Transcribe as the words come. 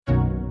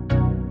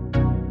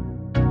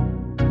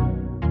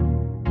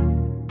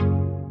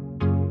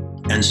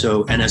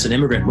And as an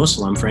immigrant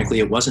Muslim, frankly,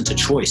 it wasn't a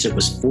choice. It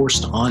was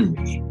forced on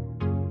me,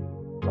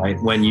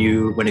 right?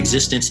 When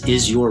existence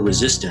is your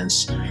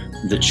resistance,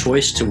 the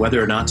choice to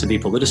whether or not to be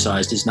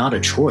politicized is not a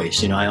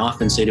choice. I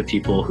often say to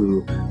people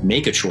who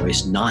make a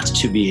choice not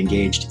to be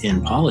engaged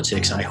in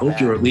politics, I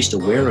hope you're at least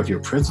aware of your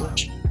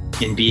privilege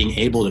in being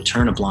able to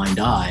turn a blind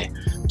eye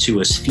to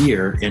a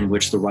sphere in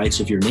which the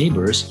rights of your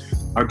neighbors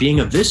are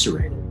being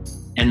eviscerated.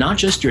 And not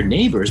just your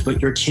neighbors,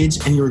 but your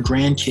kids and your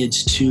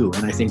grandkids too.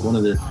 And I think one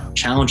of the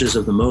challenges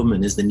of the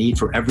movement is the need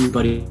for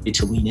everybody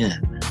to lean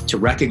in, to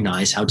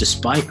recognize how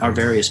despite our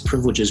various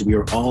privileges, we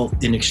are all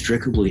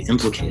inextricably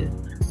implicated.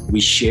 We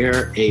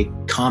share a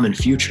common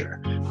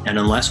future. And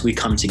unless we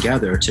come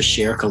together to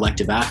share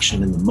collective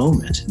action in the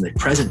moment, in the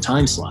present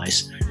time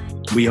slice,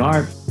 we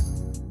are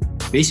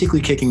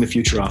basically kicking the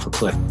future off a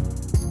cliff.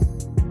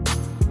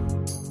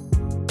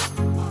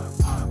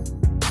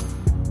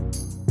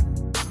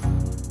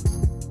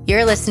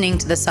 You're listening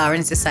to the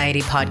Sovereign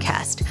Society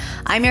podcast.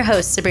 I'm your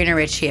host, Sabrina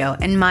Riccio,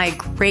 and my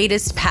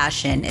greatest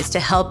passion is to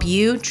help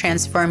you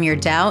transform your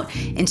doubt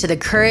into the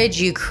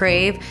courage you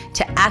crave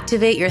to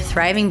activate your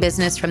thriving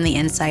business from the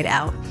inside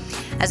out.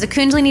 As a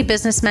Kundalini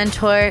business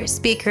mentor,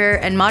 speaker,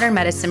 and modern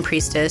medicine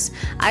priestess,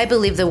 I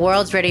believe the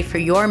world's ready for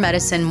your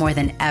medicine more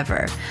than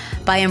ever.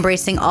 By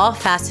embracing all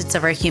facets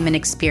of our human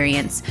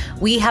experience,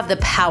 we have the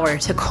power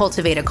to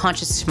cultivate a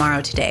conscious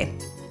tomorrow today.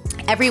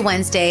 Every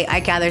Wednesday, I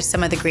gather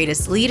some of the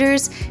greatest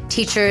leaders,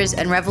 teachers,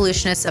 and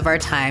revolutionists of our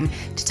time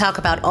to talk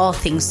about all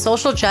things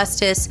social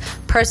justice,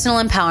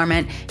 personal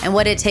empowerment, and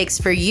what it takes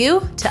for you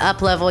to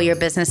uplevel your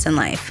business and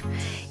life.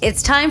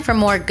 It's time for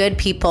more good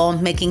people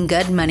making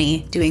good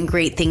money, doing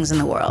great things in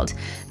the world.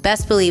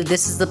 Best believe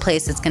this is the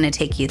place that's going to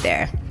take you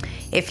there.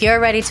 If you're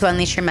ready to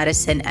unleash your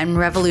medicine and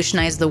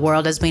revolutionize the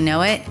world as we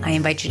know it, I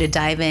invite you to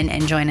dive in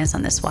and join us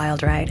on this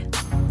wild ride.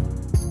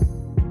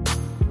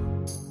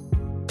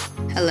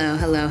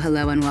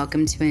 Hello, and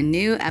welcome to a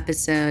new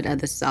episode of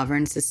the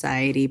Sovereign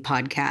Society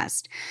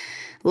podcast.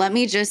 Let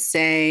me just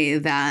say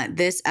that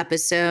this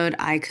episode,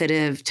 I could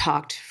have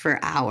talked for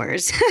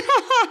hours,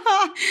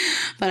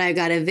 but I've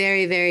got a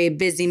very, very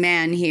busy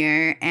man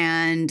here,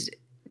 and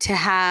to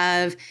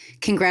have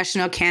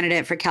congressional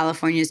candidate for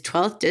California's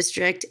 12th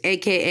district,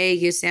 aka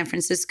you San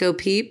Francisco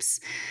peeps,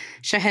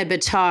 Shahid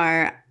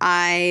Buttar,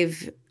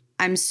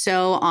 I'm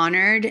so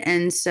honored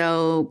and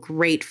so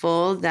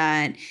grateful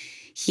that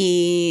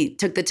he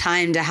took the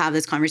time to have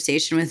this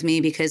conversation with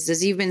me, because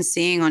as you've been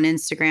seeing on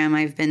Instagram,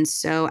 I've been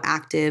so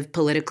active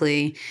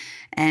politically.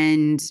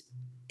 And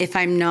if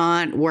I'm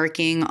not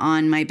working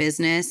on my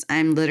business,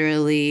 I'm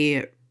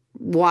literally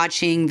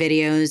watching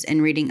videos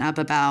and reading up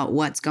about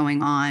what's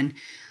going on,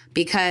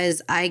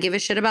 because I give a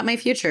shit about my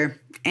future.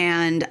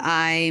 And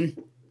I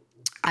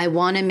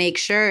want to make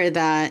sure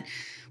that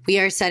we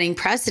are setting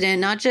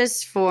precedent, not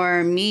just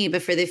for me,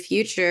 but for the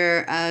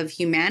future of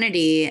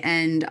humanity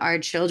and our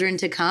children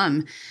to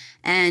come.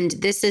 And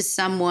this is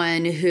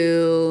someone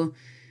who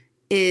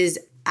is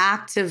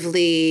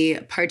actively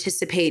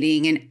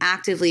participating and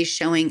actively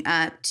showing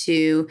up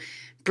to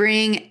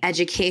bring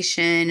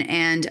education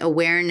and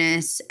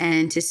awareness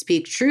and to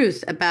speak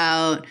truth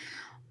about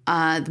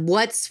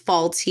what's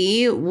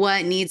faulty,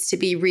 what needs to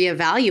be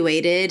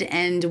reevaluated,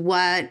 and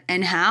what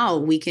and how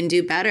we can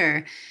do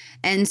better.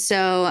 And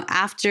so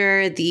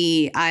after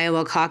the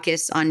Iowa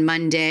caucus on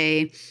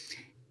Monday,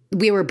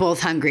 we were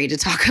both hungry to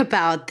talk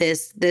about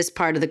this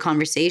part of the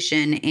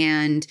conversation.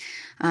 And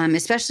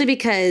especially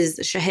because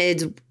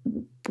Shahid's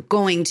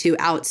going to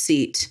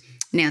outseat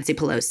Nancy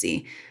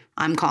Pelosi.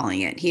 I'm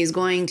calling it. He's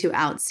going to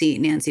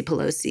outseat Nancy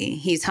Pelosi.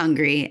 He's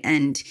hungry,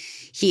 and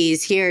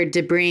he's here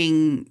to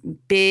bring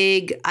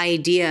big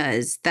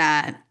ideas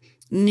that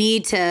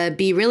need to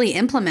be really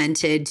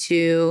implemented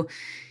to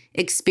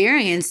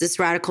experience this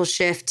radical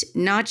shift,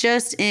 not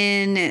just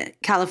in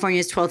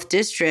California's 12th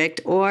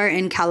district or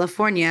in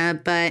California,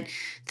 but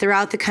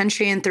throughout the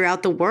country and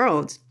throughout the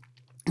world.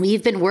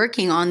 We've been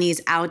working on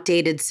these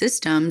outdated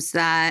systems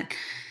that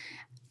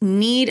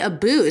need a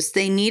boost.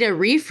 They need a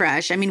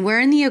refresh. I mean,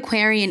 we're in the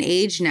Aquarian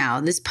age now,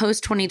 this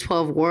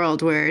post-2012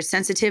 world where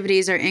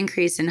sensitivities are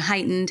increased and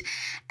heightened,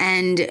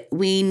 and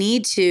we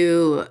need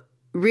to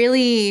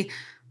really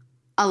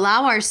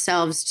allow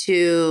ourselves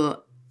to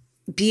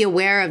be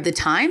aware of the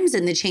times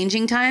and the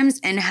changing times,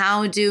 and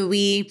how do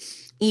we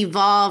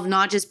evolve,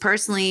 not just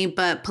personally,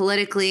 but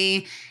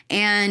politically,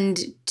 and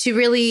to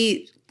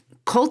really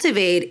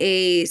cultivate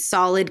a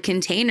solid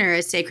container,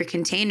 a sacred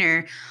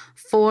container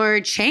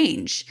for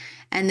change.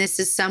 And this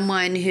is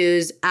someone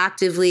who's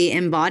actively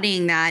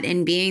embodying that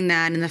and being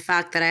that. And the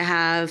fact that I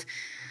have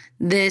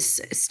this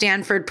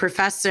Stanford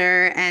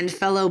professor and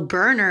fellow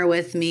burner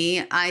with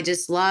me, I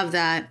just love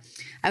that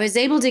I was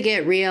able to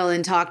get real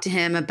and talk to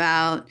him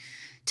about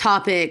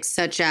topics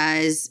such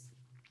as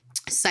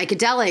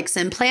psychedelics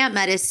and plant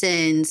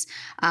medicines,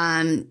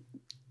 the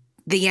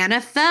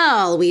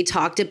NFL. We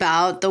talked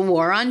about the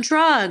war on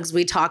drugs.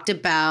 We talked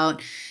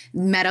about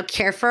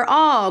Medicare for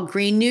all,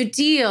 Green New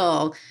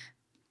Deal.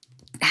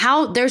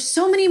 How there's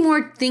so many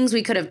more things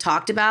we could have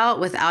talked about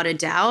without a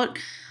doubt.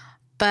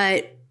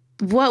 But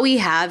what we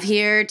have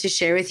here to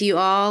share with you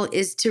all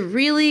is to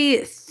really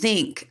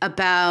think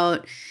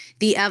about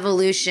the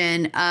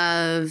evolution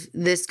of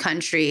this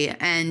country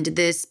and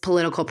this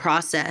political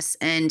process,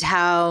 and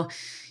how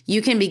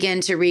you can begin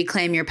to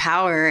reclaim your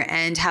power,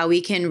 and how we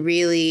can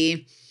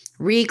really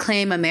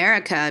reclaim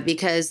America.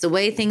 Because the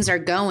way things are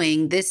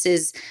going, this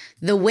is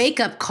the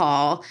wake-up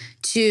call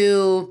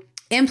to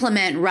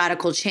implement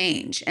radical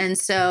change. And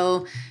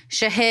so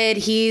Shahid,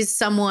 he's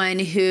someone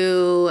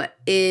who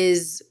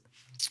is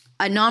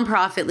a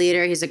nonprofit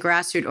leader. He's a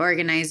grassroots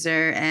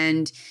organizer,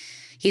 and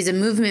he's a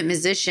movement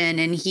musician,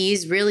 and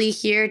he's really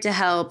here to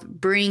help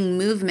bring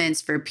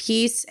movements for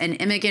peace and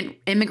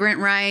immigrant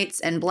rights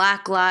and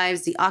Black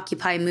lives, the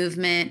Occupy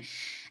movement.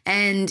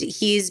 And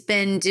he's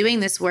been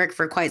doing this work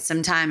for quite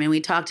some time, and we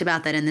talked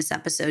about that in this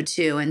episode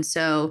too. And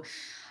so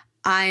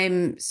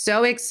I'm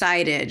so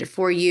excited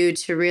for you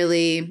to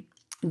really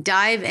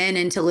dive in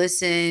and to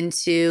listen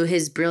to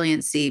his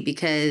brilliancy,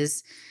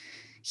 because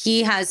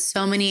he has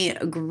so many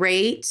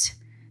great,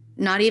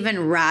 not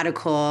even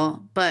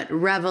radical, but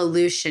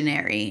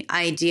revolutionary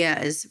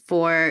ideas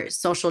for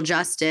social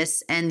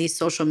justice and these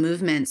social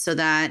movements, so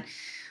that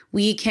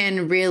we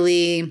can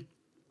really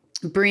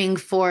bring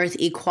forth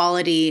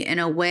equality in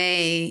a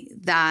way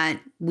that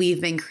we've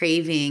been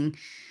craving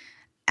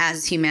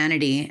as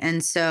humanity.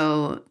 And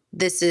so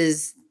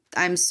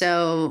I'm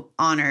so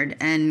honored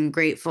and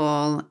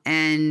grateful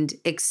and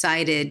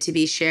excited to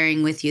be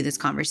sharing with you this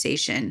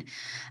conversation,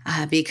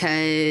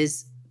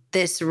 because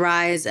this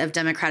rise of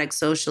democratic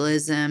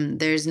socialism,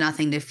 there's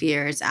nothing to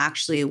fear. It's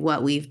actually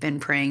what we've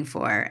been praying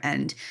for.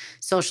 And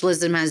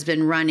socialism has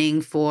been running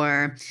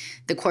for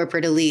the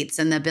corporate elites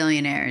and the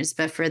billionaires.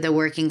 But for the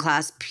working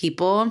class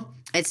people,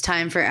 it's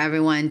time for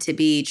everyone to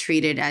be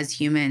treated as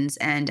humans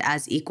and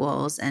as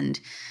equals. And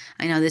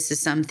I know this is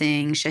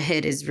something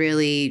Shahid is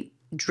really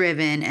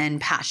driven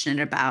and passionate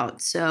about.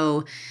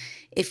 So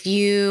if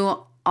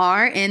you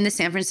are in the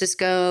San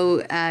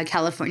Francisco,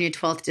 California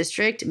 12th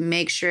District,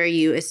 make sure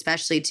you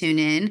especially tune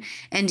in.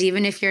 And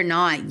even if you're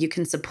not, you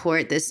can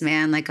support this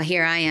man. Like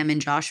here I am in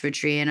Joshua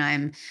Tree, and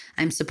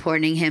I'm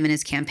supporting him in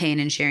his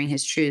campaign and sharing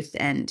his truth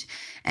and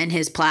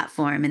his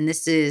platform. And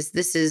this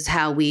is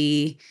how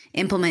we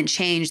implement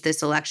change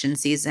this election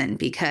season,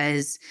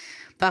 because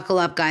buckle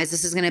up, guys.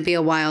 This is going to be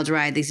a wild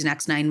ride these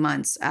next 9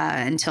 months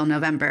until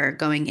November,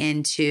 going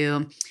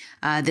into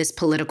this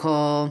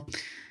political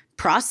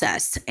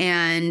process.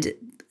 And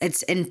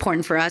it's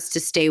important for us to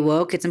stay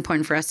woke. It's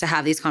important for us to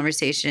have these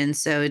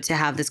conversations. So to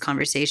have this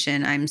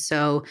conversation, I'm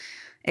so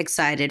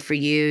excited for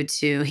you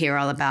to hear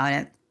all about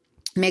it.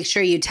 Make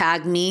sure you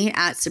tag me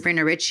at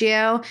Sabrina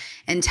Riccio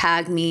and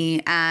tag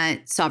me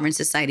at Sovereign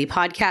Society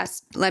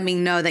Podcast. Let me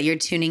know that you're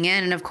tuning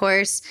in. And of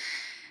course,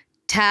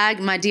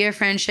 tag my dear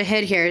friend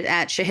Shahid here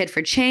at Shahid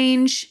for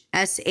Change,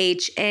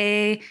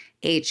 SHAHID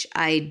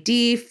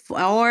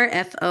or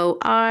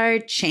FOR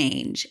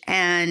Change.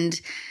 And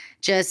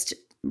just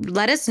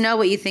let us know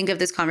what you think of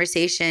this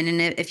conversation.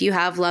 And if you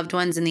have loved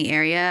ones in the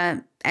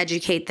area,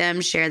 educate them,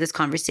 share this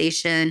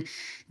conversation.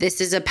 This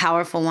is a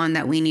powerful one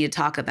that we need to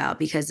talk about,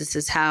 because this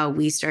is how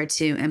we start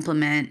to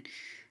implement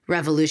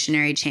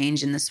revolutionary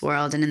change in this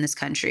world and in this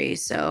country.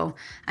 So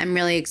I'm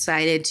really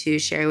excited to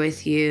share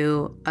with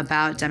you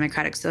about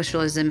democratic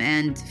socialism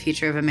and the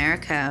future of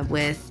America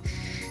with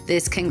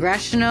this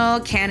congressional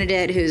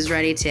candidate who's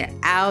ready to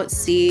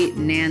outseat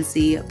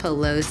Nancy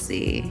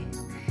Pelosi.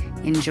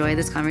 Enjoy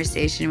this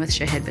conversation with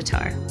Shahid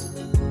Buttar.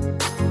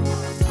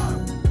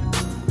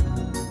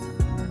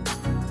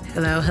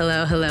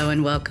 Hello,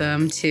 and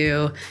welcome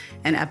to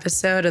an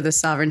episode of the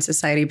Sovereign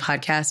Society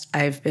podcast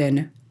I've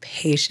been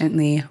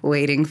patiently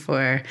waiting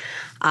for.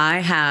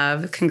 I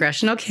have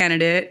congressional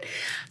candidate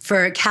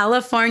for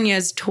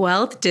California's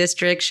 12th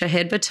District,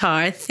 Shahid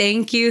Buttar.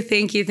 Thank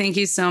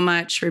you so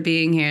much for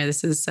being here.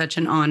 This is such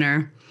an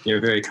honor. You're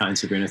very kind,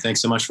 Sabrina.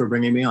 Thanks so much for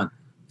bringing me on.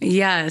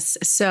 Yes.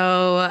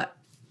 So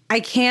I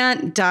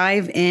can't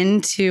dive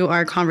into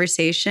our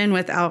conversation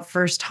without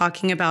first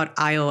talking about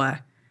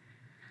Iowa.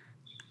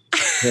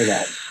 Hear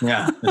that.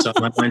 Yeah, that's on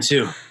my mind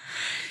too.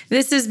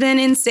 This has been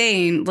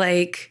insane.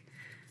 Like,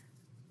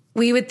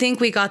 we would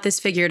think we got this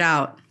figured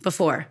out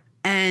before.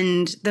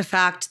 And the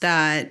fact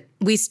that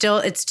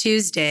it's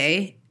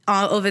Tuesday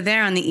over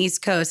there on the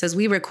East Coast, as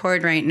we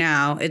record right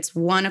now, it's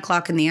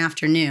 1:00 in the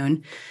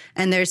afternoon,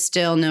 and there's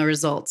still no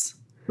results.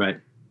 Right.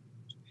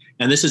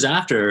 And this is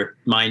after,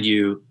 mind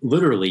you,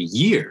 literally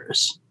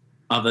years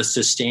of a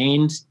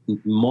sustained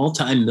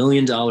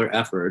multi-million-dollar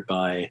effort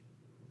by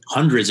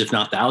hundreds, if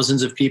not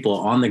thousands of people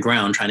on the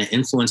ground trying to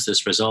influence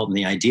this result, and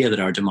the idea that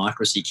our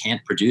democracy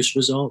can't produce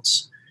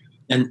results.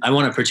 And I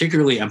want to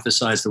particularly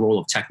emphasize the role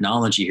of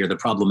technology here, the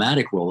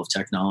problematic role of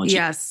technology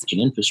in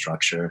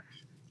infrastructure.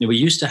 We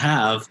used to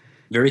have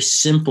very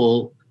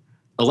simple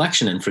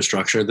election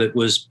infrastructure that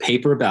was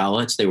paper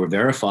ballots. They were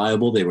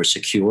verifiable, they were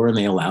secure, and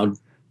they allowed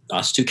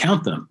us to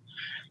count them.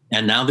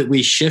 And now that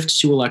we shift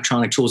to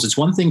electronic tools, it's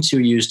one thing to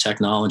use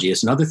technology.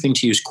 It's another thing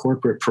to use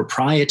corporate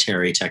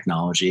proprietary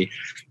technology.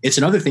 It's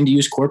another thing to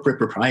use corporate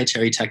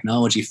proprietary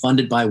technology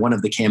funded by one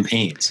of the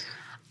campaigns.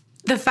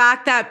 The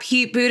fact that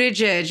Pete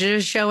Buttigiig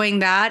is showing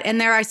that,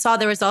 and I saw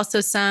there was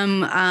also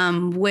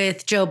some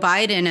with Joe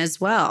Biden as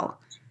well.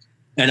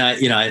 And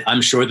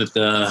I'm sure that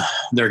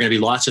there are going to be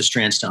lots of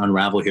strands to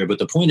unravel here. But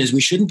the point is,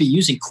 we shouldn't be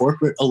using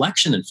corporate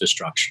election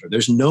infrastructure.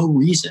 There's no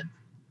reason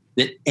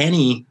that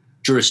any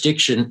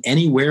jurisdiction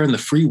anywhere in the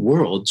free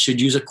world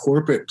should use a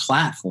corporate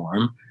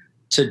platform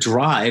to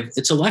drive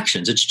its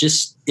elections.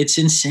 It's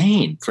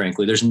insane,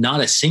 frankly. There's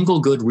not a single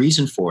good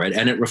reason for it.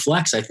 And it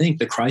reflects, I think,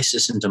 the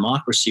crisis in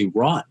democracy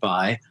wrought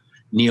by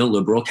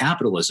neoliberal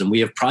capitalism. We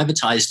have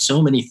privatized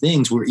so many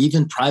things. We're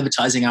even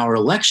privatizing our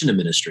election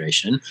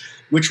administration,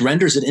 which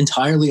renders it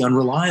entirely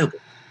unreliable.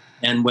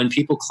 And when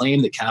people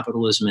claim that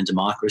capitalism and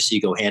democracy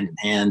go hand in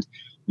hand,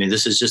 I mean,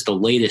 this is just the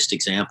latest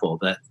example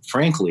that,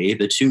 frankly,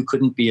 the two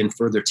couldn't be in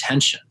further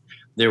tension.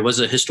 There was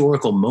a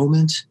historical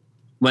moment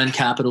when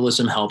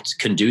capitalism helped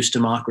conduce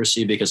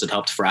democracy because it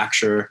helped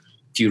fracture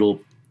feudal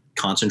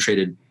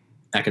concentrated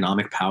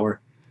economic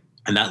power.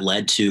 And that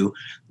led to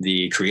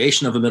the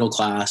creation of a middle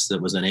class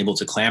that was then able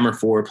to clamor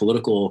for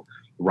political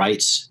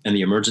rights and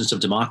the emergence of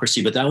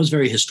democracy. But that was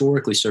very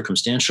historically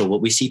circumstantial.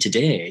 What we see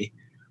today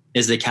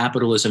is that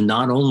capitalism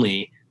not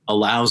only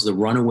allows the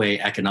runaway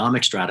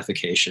economic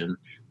stratification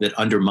that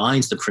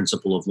undermines the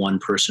principle of one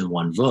person,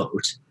 one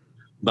vote,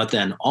 but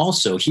then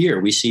also here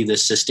we see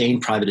this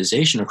sustained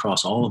privatization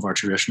across all of our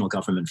traditional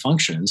government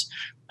functions.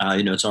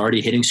 It's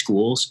already hitting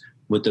schools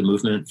with the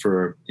movement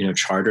for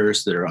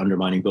charters that are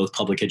undermining both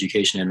public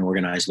education and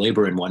organized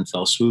labor in one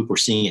fell swoop. We're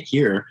seeing it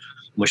here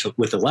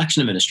with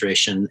election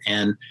administration,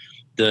 and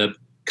the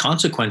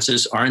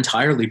consequences are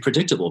entirely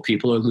predictable.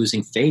 People are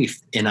losing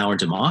faith in our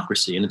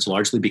democracy, and it's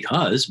largely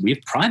because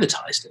we've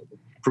privatized it.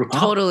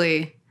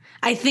 Totally.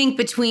 I think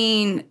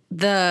between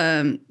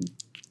the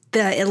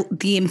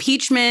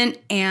impeachment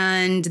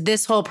and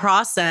this whole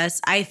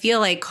process, I feel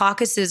like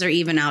caucuses are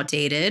even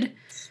outdated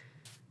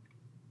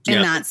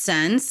in that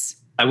sense.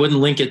 I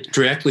wouldn't link it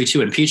directly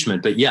to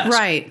impeachment, but yes.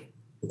 Right.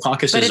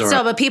 Caucuses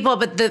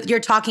you're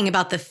talking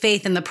about the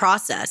faith in the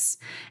process.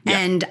 Yeah.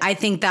 And I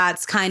think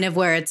that's kind of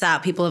where it's at.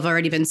 People have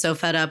already been so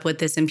fed up with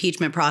this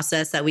impeachment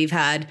process that we've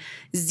had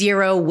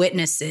zero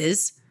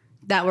witnesses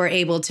that were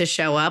able to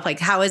show up. Like,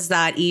 how is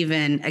that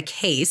even a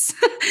case?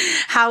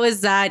 How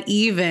is that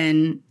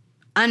even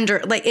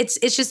this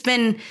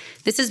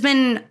has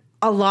been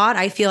a lot,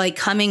 I feel like,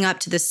 coming up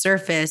to the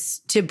surface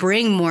to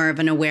bring more of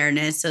an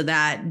awareness so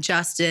that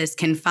justice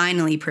can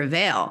finally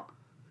prevail.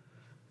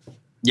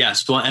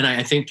 Yes. Well, and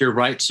I think you're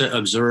right to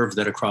observe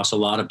that across a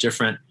lot of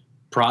different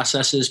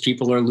processes,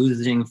 people are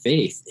losing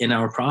faith in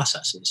our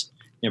processes.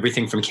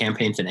 Everything from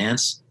campaign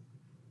finance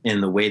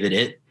in the way that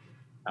it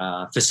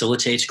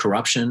facilitates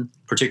corruption,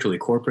 particularly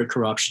corporate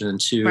corruption,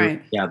 to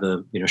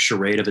the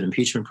charade of an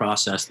impeachment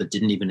process that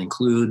didn't even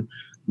include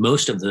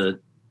most of the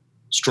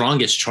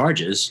strongest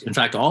charges. In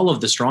fact, all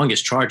of the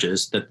strongest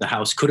charges that the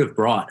House could have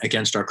brought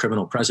against our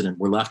criminal president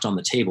were left on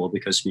the table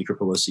because Speaker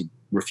Pelosi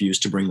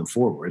refused to bring them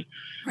forward.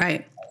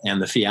 Right.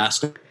 And the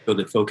fiasco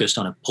that focused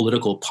on a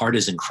political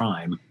partisan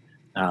crime,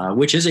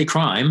 which is a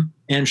crime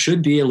and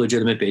should be a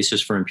legitimate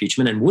basis for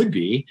impeachment and would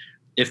be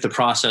if the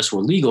process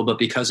were legal. But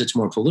because it's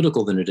more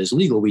political than it is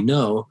legal, we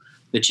know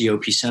that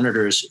GOP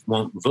senators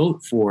won't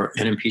vote for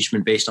an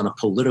impeachment based on a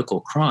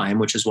political crime,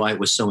 which is why it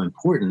was so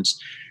important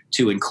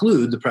to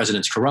include the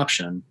president's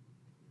corruption,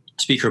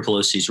 Speaker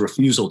Pelosi's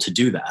refusal to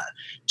do that,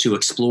 to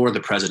explore the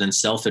president's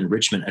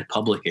self-enrichment at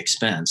public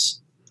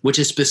expense, which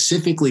is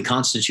specifically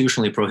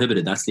constitutionally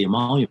prohibited. That's the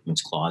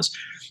emoluments clause.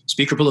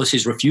 Speaker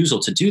Pelosi's refusal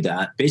to do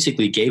that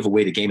basically gave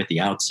away the game at the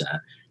outset.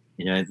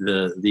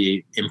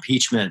 The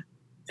impeachment,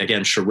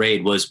 again,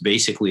 charade was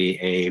basically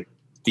a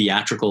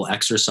theatrical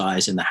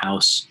exercise in the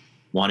House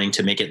wanting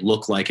to make it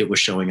look like it was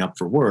showing up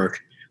for work,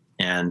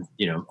 and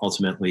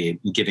ultimately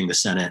giving the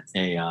Senate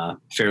a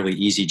fairly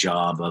easy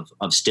job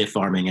of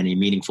stiff-arming any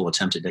meaningful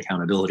attempt at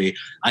accountability.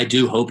 I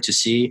do hope to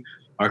see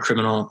our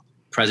criminal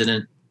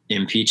president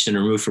impeached and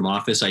removed from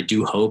office. I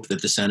do hope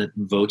that the Senate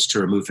votes to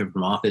remove him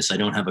from office. I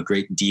don't have a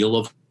great deal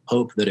of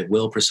hope that it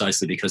will,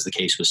 precisely because the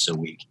case was so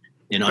weak.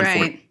 In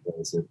unfortunate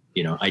ways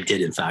that, I did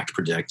in fact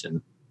predict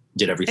and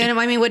did everything. And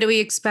I mean, what do we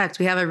expect?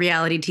 We have a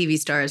reality TV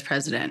star as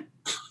president.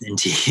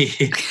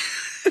 Indeed.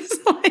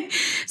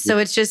 So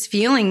it's just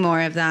feeling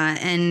more of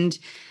that. And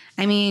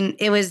I mean,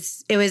 it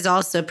was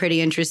also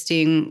pretty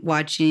interesting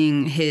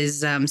watching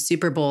his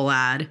Super Bowl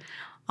ad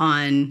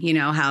on,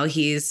 how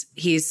he's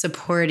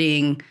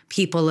supporting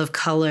people of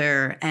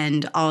color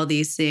and all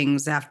these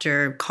things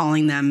after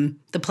calling them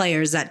the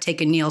players that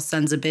take a kneel,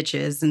 sons of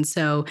bitches. And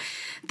so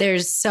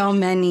there's so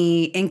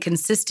many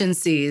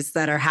inconsistencies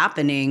that are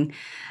happening.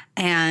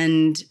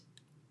 And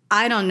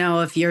I don't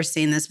know if you're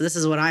seeing this, but this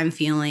is what I'm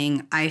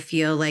feeling. I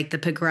feel like the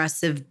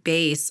progressive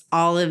base,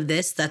 all of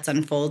this that's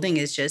unfolding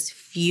is just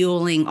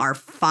fueling our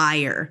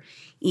fire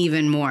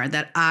even more,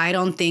 that I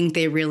don't think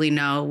they really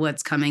know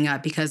what's coming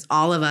up, because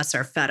all of us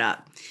are fed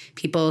up.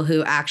 People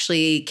who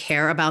actually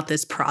care about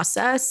this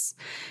process,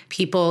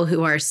 people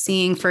who are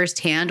seeing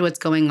firsthand what's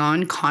going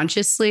on,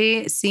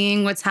 consciously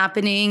seeing what's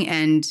happening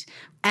and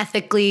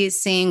ethically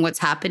seeing what's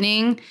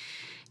happening.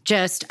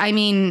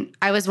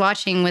 I was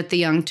watching with the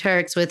Young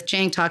Turks with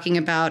Cenk talking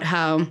about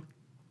how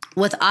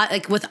with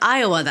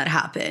Iowa that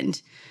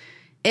happened.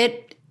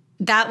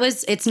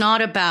 It's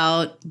not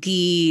about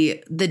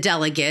the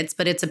delegates,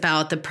 but it's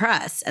about the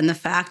press and the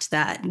fact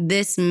that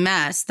this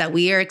mess that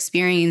we are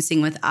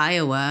experiencing with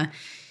Iowa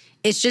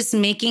is just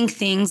making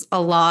things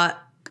a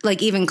lot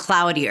like even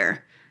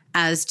cloudier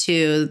as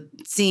to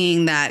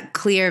seeing that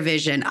clear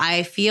vision.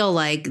 I feel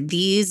like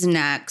these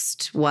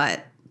next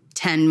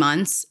 10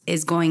 months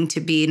is going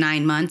to be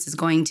 9 months is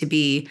going to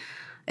be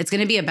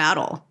a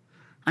battle.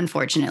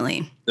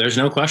 Unfortunately, there's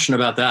no question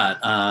about that.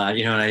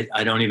 And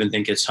I don't even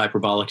think it's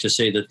hyperbolic to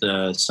say that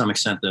to some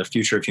extent the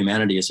future of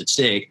humanity is at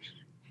stake.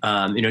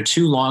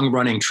 Two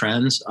long-running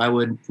trends I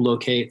would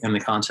locate in the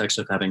context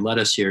of having led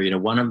us here.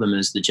 One of them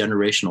is the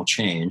generational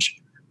change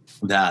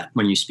that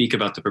when you speak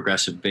about the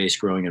progressive base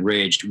growing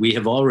enraged, we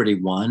have already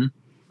won.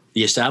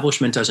 The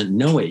establishment doesn't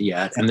know it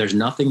yet, and there's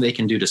nothing they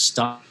can do to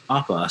stop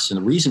us. And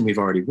the reason we've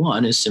already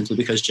won is simply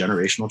because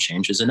generational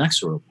change is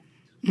inexorable.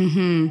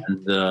 Mm-hmm.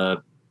 And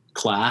the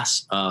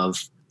class of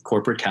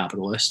corporate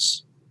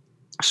capitalists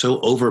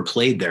so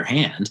overplayed their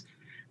hand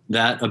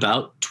that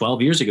about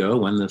 12 years ago,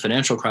 when the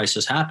financial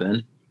crisis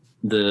happened,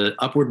 the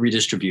upward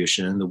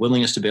redistribution, the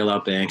willingness to bail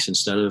out banks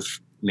instead of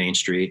Main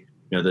Street,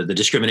 the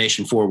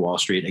discrimination for Wall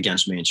Street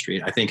against Main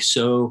Street, I think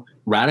so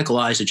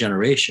radicalized a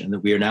generation that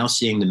we are now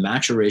seeing the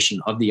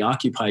maturation of the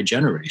occupied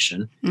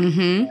generation.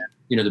 Mm-hmm.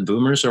 The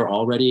boomers are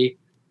already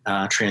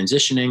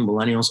transitioning.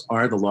 Millennials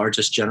are the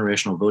largest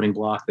generational voting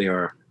bloc. They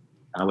are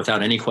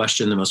without any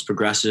question, the most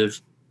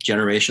progressive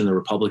generation the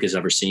Republic has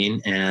ever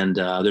seen. And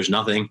there's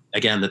nothing,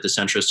 again, that the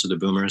centrists or the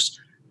boomers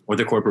or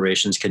the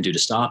corporations can do to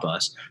stop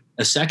us.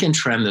 A second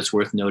trend that's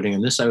worth noting,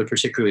 and this I would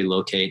particularly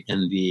locate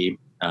in the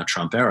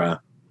Trump era,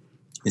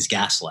 is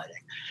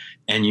gaslighting.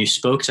 And you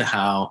spoke to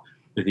how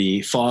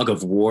the fog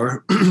of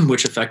war,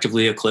 which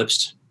effectively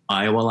eclipsed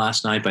Iowa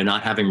last night by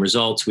not having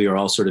results, we are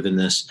all sort of in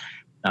this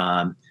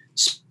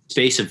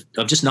space of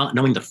just not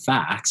knowing the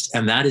facts.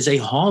 And that is a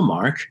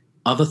hallmark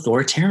of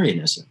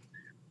authoritarianism.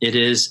 It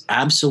is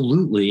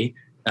absolutely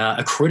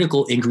a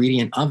critical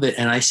ingredient of it.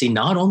 And I see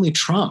not only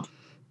Trump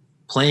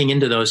playing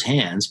into those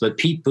hands, but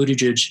Pete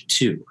Buttigieg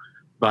too,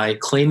 by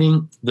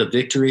claiming the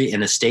victory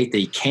in a state that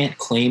he can't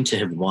claim to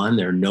have won.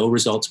 There are no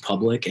results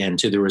public, and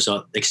to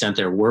the extent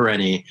there were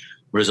any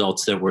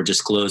results that were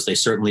disclosed, they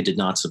certainly did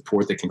not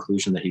support the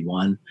conclusion that he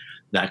won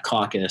that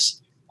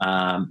caucus.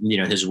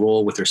 His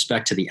role with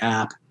respect to the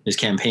app, his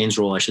campaign's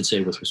role, I should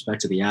say, with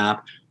respect to the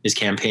app, his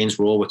campaign's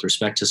role with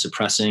respect to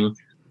suppressing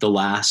the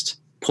last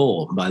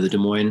poll by the Des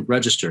Moines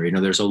Register.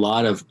 There's a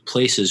lot of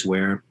places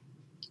where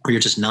you're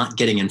just not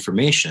getting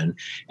information.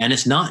 And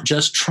it's not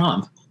just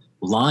Trump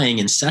lying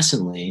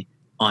incessantly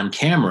on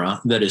camera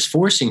that is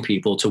forcing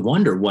people to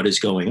wonder what is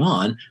going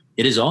on.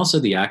 It is also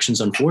the actions,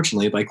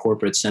 unfortunately, by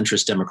corporate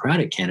centrist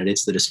Democratic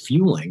candidates that is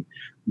fueling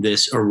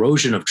this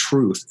erosion of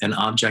truth and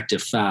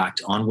objective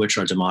fact on which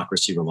our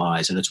democracy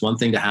relies. And it's one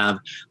thing to have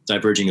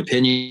diverging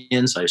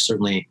opinions. I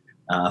certainly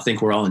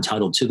think we're all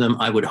entitled to them.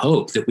 I would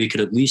hope that we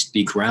could at least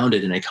be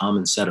grounded in a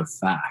common set of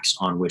facts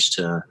on which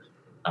to,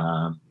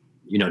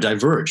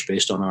 diverge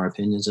based on our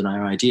opinions and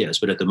our ideas.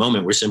 But at the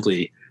moment, we're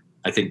simply,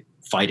 I think,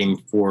 fighting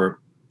for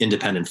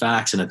independent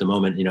facts. And at the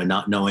moment,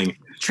 not knowing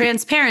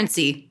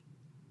transparency.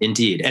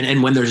 Indeed.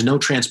 And when there's no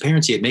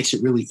transparency, it makes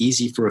it really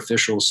easy for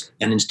officials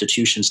and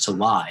institutions to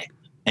lie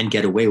and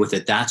get away with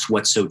it. That's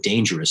what's so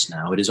dangerous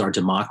now. It is our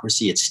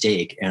democracy at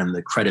stake, and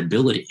the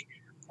credibility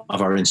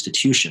of our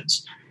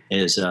institutions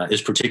is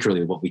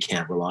particularly what we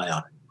can't rely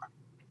on.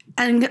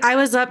 And I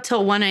was up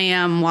till 1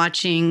 a.m.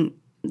 watching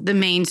the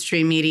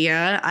mainstream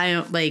media.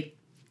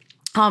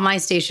 All my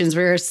stations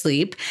were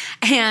asleep,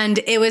 and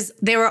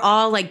they were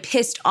all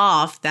pissed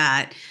off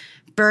that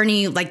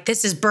Bernie,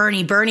 this is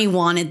Bernie. Bernie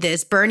wanted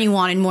this. Bernie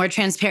wanted more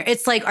transparent.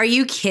 It's are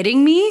you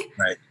kidding me?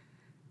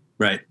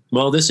 Right.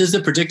 Well, this is the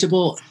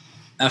predictable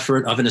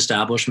effort of an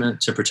establishment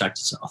to protect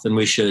itself, and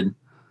we should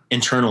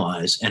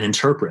internalize and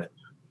interpret,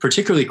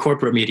 particularly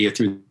corporate media,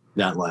 through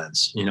that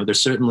lens.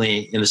 There's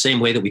certainly, in the same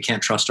way that we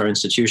can't trust our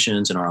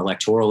institutions, and our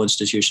electoral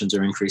institutions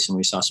are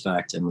increasingly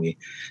suspect, and we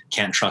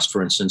can't trust,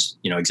 for instance,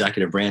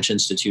 executive branch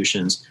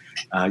institutions,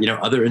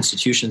 other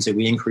institutions that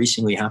we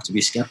increasingly have to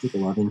be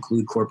skeptical of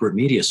include corporate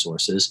media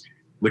sources,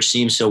 which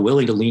seem so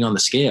willing to lean on the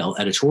scale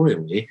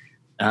editorially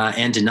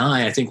and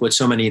deny, I think, what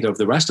so many of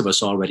the rest of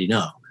us already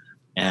know.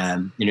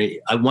 And,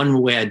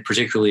 one way I'd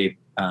particularly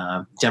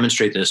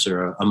demonstrate this,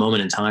 or a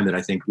moment in time that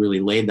I think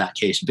really laid that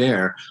case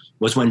bare,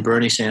 was when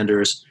Bernie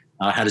Sanders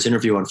had his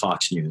interview on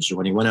Fox News, or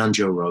when he went on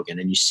Joe Rogan,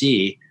 and you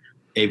see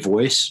a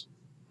voice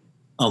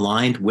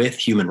aligned with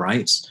human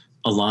rights,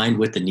 aligned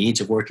with the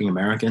needs of working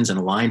Americans, and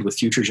aligned with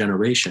future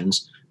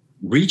generations,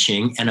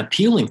 reaching and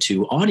appealing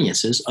to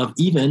audiences of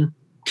even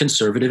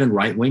conservative and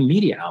right-wing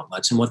media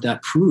outlets. And what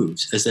that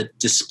proves is that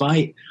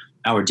despite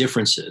our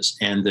differences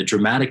and the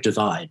dramatic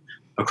divide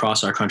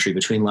across our country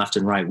between left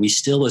and right, we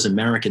still as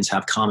Americans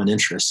have common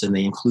interests, and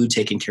they include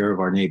taking care of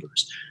our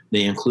neighbors.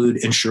 They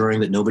include ensuring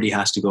that nobody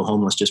has to go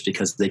homeless just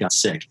because they got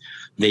sick.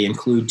 They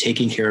include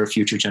taking care of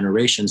future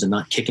generations and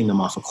not kicking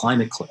them off a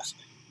climate cliff.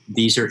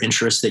 These are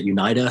interests that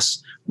unite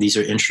us. These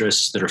are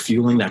interests that are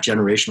fueling that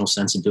generational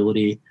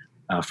sensibility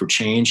for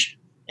change,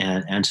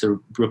 and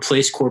to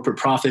replace corporate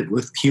profit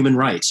with human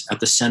rights at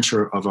the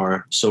center of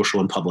our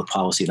social and public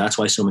policy. That's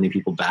why so many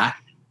people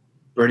back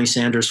Bernie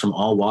Sanders from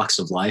all walks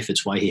of life.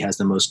 It's why he has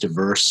the most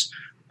diverse,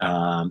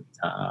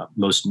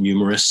 most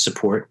numerous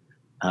support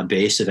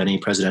base of any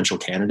presidential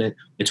candidate.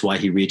 It's why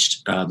he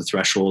reached the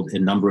threshold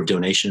in number of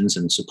donations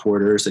and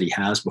supporters that he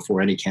has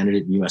before any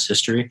candidate in U.S.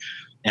 history.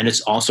 And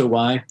it's also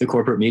why the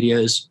corporate media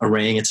is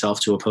arraying itself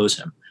to oppose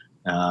him.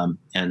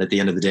 And at the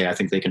end of the day, I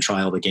think they can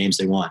try all the games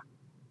they want.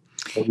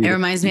 It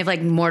reminds me of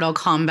like Mortal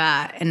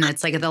Kombat, and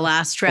it's like the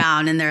last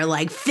round and they're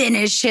like,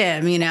 finish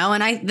him, you know?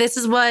 And this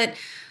is what,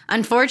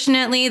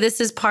 unfortunately,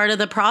 this is part of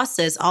the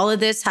process. All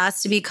of this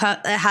has to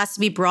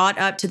be brought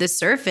up to the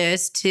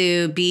surface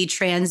to be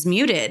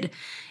transmuted.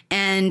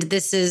 And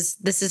this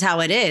is how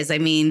it is. I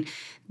mean,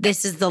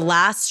 this is the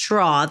last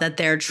straw that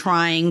they're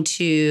trying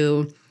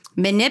to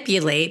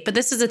manipulate. But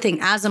this is the thing,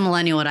 as a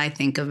millennial, what I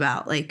think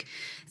about, like,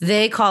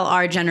 they call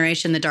our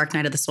generation the dark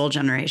night of the soul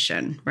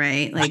generation,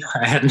 right? Like,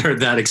 I hadn't heard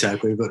that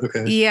exactly, but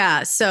okay.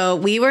 Yeah. So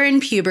we were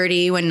in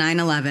puberty when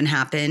 9/11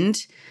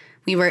 happened.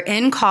 We were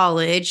in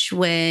college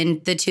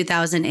when the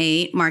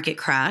 2008 market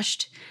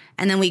crashed.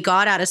 And then we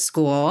got out of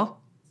school,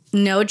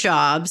 no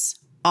jobs,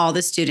 all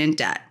the student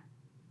debt.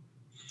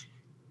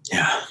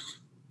 Yeah.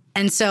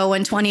 And so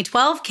when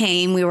 2012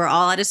 came, we were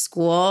all out of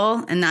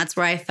school. And that's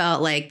where I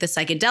felt like the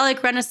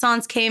psychedelic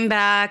renaissance came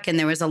back. And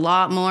there was a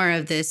lot more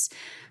of this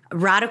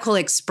radical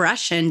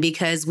expression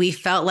because we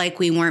felt like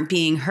we weren't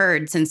being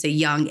heard since a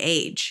young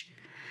age.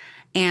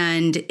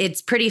 And it's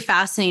pretty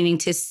fascinating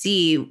to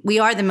see. We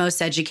are the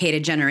most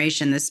educated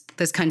generation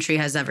this country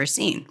has ever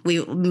seen.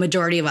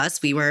 Majority of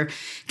us, we were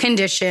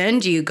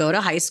conditioned. You go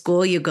to high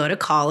school, you go to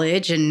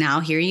college, and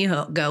now here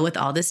you go with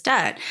all this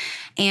debt.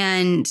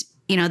 And,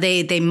 you know,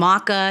 they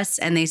mock us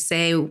and they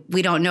say,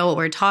 we don't know what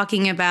we're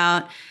talking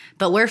about,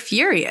 but we're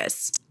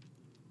furious.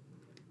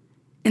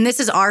 And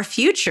this is our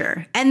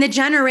future. And the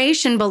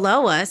generation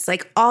below us,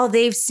 like, all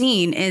they've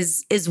seen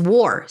is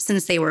war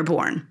since they were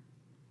born.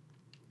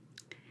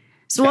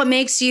 So what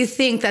makes you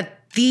think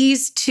that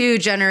these two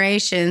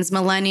generations,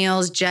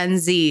 millennials, Gen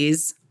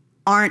Zs,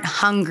 aren't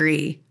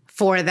hungry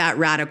for that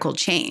radical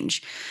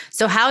change?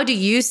 So how do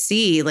you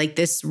see like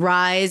this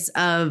rise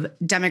of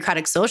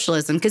democratic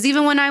socialism? Because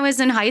even when I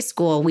was in high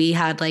school, we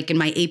had like in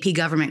my AP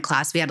government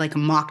class, we had like a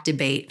mock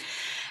debate.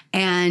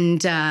 And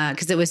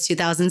because it was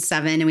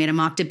 2007 and we had a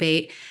mock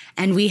debate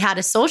and we had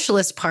a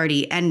socialist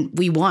party and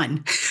we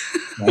won.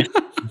 Right.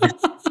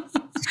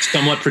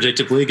 Somewhat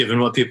predictably,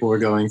 given what people were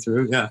going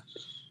through. Yeah.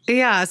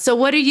 Yeah. So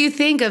what do you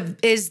think of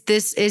is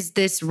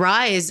this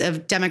rise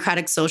of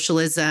democratic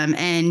socialism?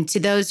 And to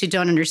those who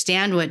don't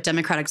understand what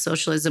democratic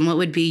socialism, what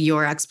would be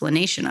your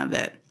explanation of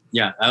it?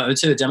 Yeah, I would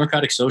say that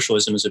democratic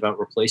socialism is about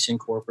replacing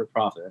corporate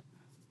profit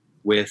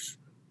with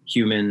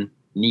human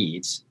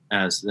needs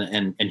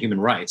and human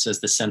rights as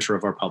the center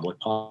of our public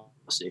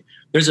policy.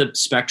 There's a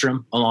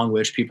spectrum along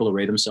which people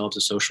array themselves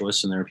as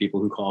socialists, and there are people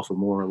who call for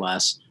more or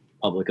less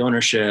public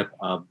ownership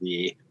of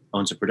the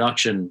modes of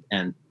production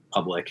and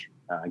public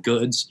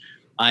goods.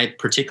 I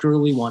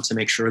particularly want to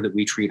make sure that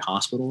we treat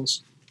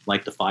hospitals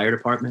like the fire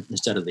department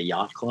instead of the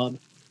yacht club.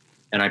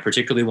 And I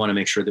particularly want to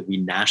make sure that we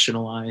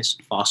nationalize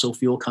fossil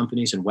fuel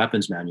companies and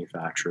weapons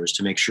manufacturers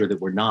to make sure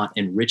that we're not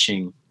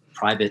enriching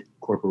private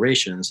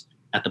corporations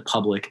at the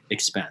public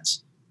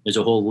expense. There's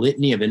a whole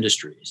litany of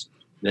industries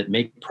that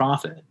make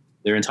profit.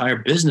 Their entire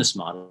business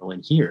model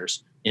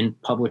adheres in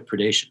public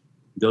predation.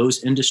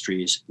 Those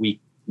industries we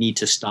need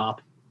to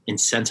stop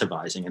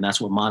incentivizing, and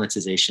that's what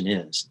monetization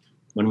is.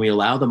 When we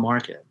allow the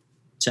market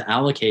to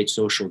allocate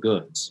social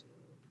goods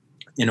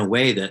in a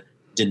way that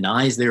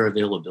denies their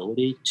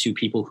availability to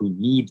people who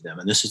need them,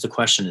 and this is the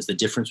question, is the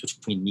difference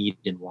between need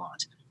and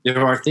want.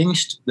 There are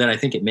things that I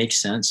think it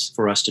makes sense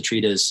for us to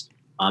treat as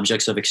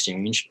objects of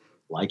exchange,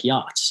 like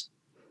yachts,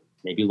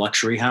 maybe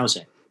luxury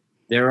housing.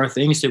 There are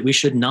things that we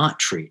should not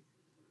treat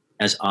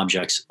as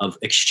objects of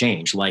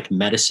exchange, like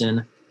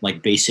medicine,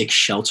 like basic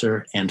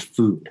shelter and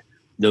food.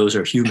 Those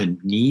are human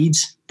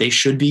needs. They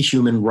should be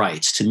human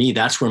rights. To me,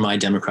 that's where my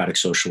democratic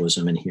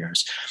socialism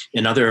adheres.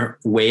 Another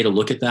way to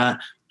look at that,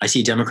 I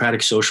see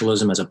democratic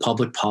socialism as a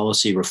public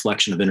policy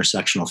reflection of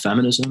intersectional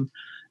feminism,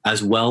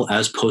 as well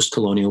as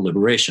post-colonial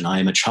liberation.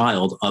 I am a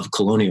child of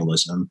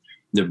colonialism.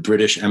 The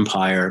British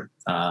Empire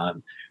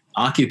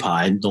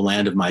occupied the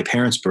land of my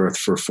parents' birth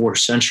for 4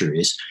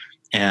 centuries.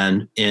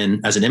 And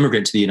as an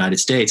immigrant to the United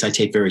States, I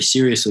take very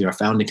seriously our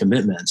founding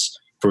commitments.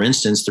 For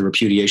instance, the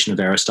repudiation of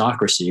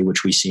aristocracy,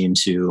 which we seem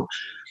to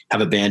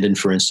have abandoned,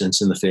 for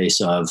instance, in the face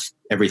of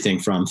everything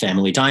from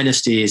family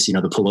dynasties, the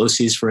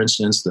Pelosi's, for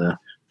instance.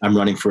 I'm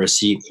running for a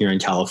seat here in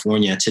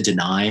California to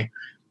deny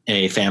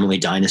a family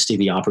dynasty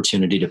the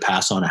opportunity to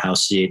pass on a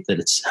House seat that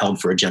it's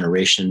held for a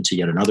generation to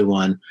yet another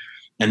one.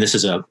 And this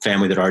is a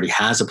family that already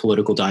has a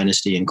political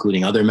dynasty,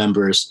 including other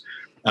members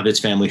of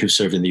its family who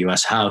served in the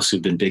U.S. House,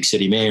 who've been big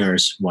city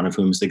mayors, one of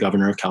whom is the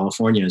governor of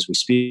California as we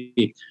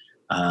speak.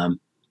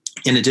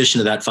 In addition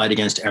to that fight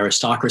against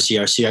aristocracy,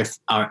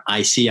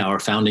 I see our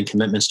founding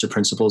commitments to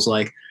principles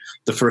like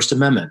the First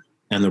Amendment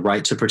and the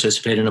right to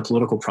participate in a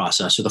political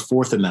process, or the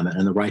Fourth Amendment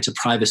and the right to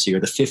privacy, or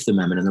the Fifth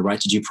Amendment and the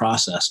right to due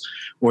process,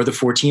 or the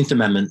 14th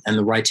Amendment and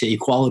the right to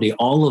equality,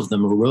 all of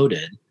them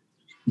eroded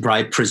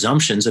by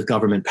presumptions of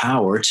government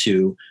power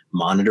to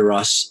monitor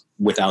us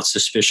without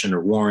suspicion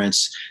or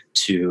warrants,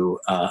 to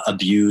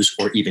abuse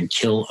or even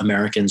kill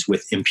Americans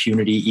with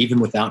impunity, even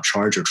without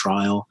charge or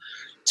trial,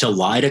 to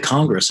lie to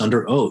Congress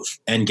under oath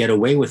and get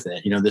away with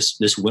it.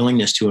 This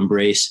willingness to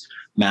embrace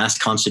mass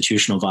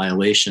constitutional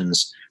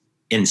violations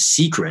in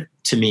secret,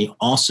 to me,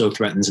 also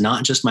threatens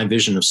not just my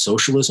vision of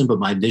socialism, but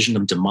my vision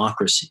of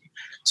democracy.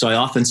 So I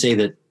often say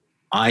that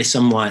I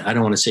don't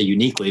want to say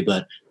uniquely,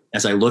 but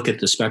as I look at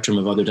the spectrum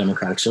of other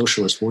democratic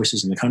socialist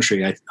voices in the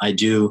country, I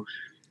do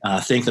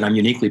think that I'm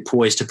uniquely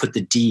poised to put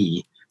the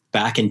D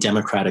back in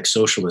democratic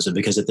socialism,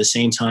 because at the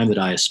same time that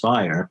I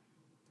aspire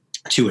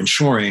to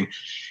ensuring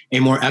a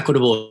more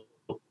equitable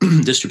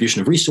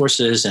distribution of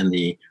resources and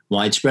the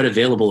widespread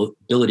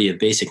availability of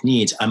basic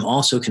needs, I'm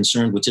also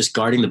concerned with just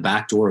guarding the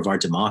back door of our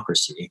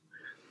democracy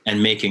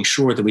and making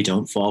sure that we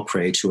don't fall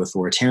prey to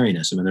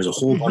authoritarianism. And there's a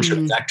whole bunch of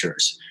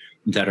vectors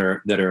that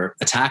are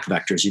attack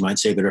vectors, you might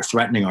say, that are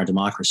threatening our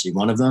democracy.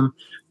 One of them,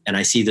 and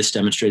I see this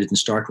demonstrated in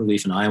stark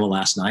relief in Iowa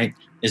last night,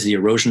 is the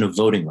erosion of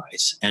voting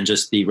rights and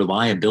just the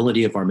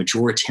reliability of our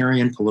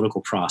majoritarian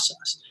political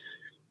process.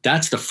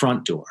 That's the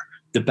front door.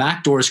 The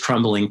back door is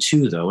crumbling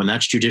too, though, and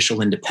that's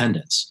judicial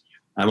independence.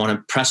 I want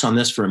to press on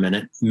this for a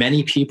minute.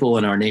 Many people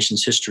in our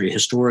nation's history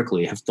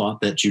historically have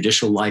thought that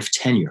judicial life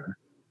tenure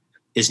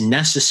is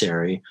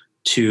necessary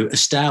to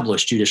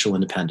establish judicial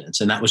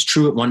independence. And that was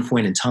true at one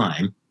point in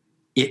time.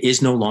 It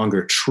is no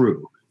longer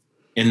true.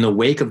 In the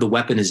wake of the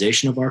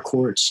weaponization of our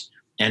courts,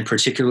 and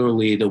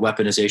particularly the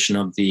weaponization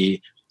of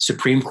the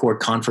Supreme Court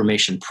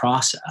confirmation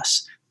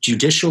process,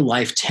 judicial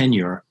life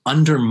tenure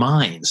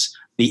undermines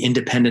the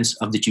independence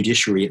of the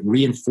judiciary. It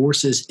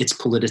reinforces its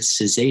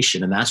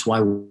politicization. And that's why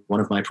one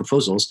of my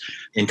proposals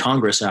in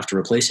Congress, after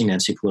replacing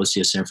Nancy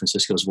Pelosi as San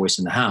Francisco's voice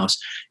in the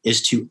House,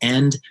 is to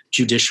end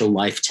judicial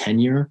life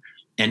tenure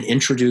and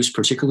introduce,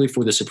 particularly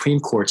for the Supreme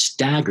Court,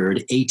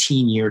 staggered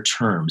 18-year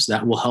terms.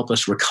 That will help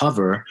us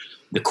recover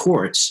the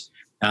courts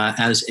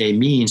as a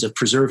means of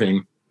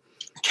preserving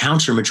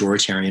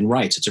counter-majoritarian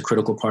rights. It's a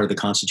critical part of the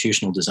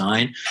constitutional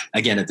design.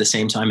 Again, at the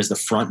same time as the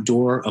front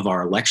door of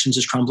our elections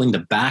is crumbling, the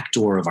back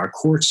door of our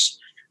courts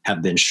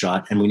have been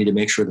shut, and we need to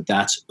make sure that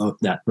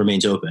that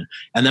remains open.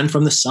 And then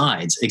from the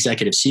sides,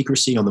 executive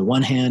secrecy on the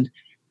one hand,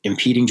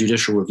 impeding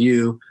judicial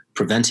review,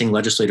 preventing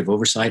legislative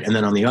oversight, and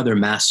then on the other,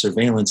 mass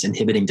surveillance,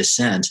 inhibiting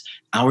dissent.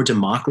 Our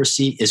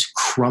democracy is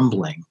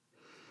crumbling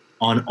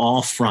on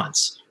all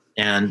fronts.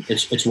 And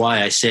it's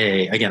why I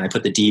say, again, I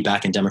put the D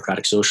back in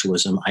democratic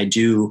socialism. I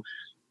do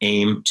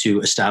aim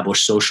to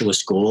establish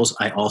socialist goals.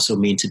 I also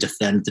mean to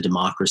defend the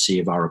democracy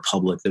of our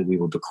republic that we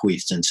were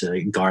bequeathed and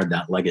to guard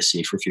that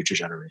legacy for future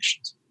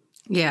generations.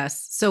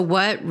 Yes. So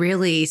what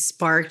really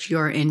sparked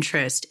your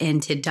interest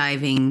into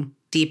diving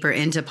deeper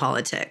into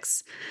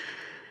politics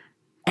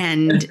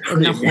and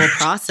in the whole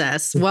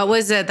process? What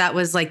was it that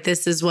was like,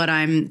 this is what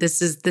I'm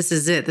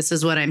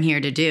here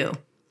to do?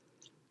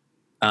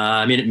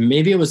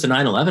 Maybe it was the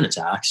 9/11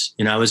 attacks.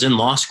 I was in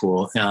law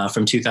school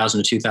from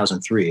 2000 to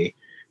 2003.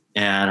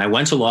 And I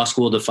went to law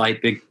school to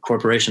fight big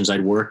corporations.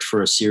 I'd worked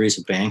for a series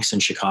of banks in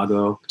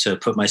Chicago to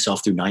put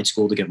myself through night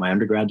school to get my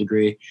undergrad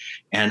degree.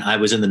 And I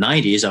was in the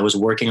 90s. I was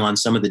working on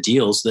some of the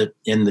deals that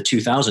in the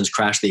 2000s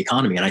crashed the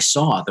economy. And I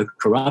saw the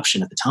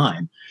corruption at the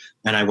time.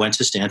 And I went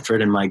to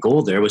Stanford, and my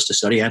goal there was to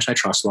study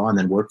antitrust law and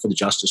then work for the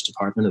Justice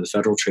Department of the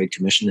Federal Trade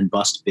Commission and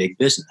bust big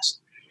business.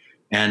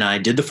 And I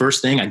did the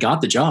first thing. I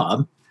got the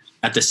job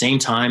at the same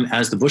time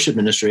as the Bush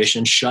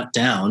administration shut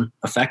down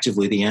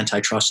effectively the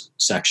antitrust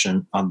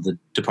section of the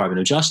Department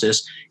of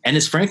Justice, and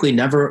it's frankly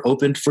never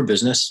opened for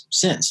business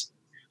since.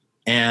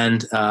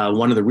 And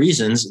one of the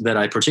reasons that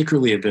I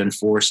particularly have been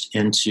forced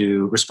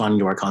into responding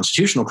to our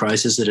constitutional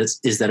crisis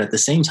is that at the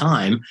same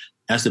time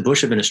as the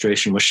Bush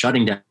administration was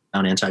shutting down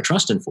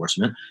antitrust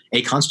enforcement,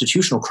 a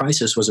constitutional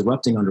crisis was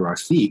erupting under our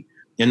feet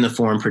in the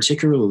form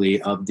particularly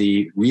of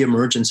the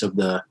reemergence of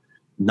the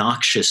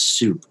noxious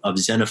soup of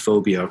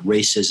xenophobia,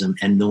 racism,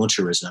 and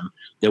militarism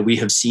that we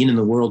have seen in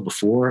the world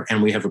before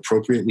and we have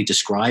appropriately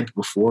described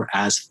before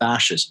as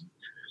fascism.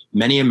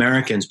 Many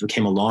Americans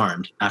became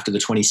alarmed after the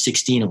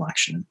 2016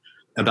 election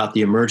about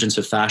the emergence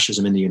of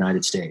fascism in the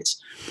United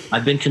States.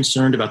 I've been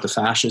concerned about the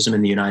fascism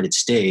in the United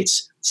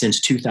States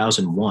since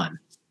 2001.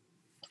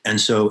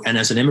 And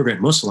as an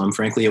immigrant Muslim,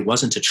 frankly, it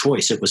wasn't a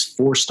choice. It was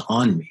forced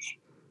on me.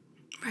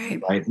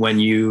 Right?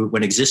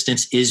 When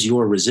existence is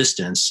your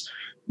resistance,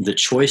 the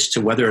choice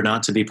to whether or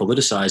not to be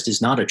politicized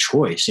is not a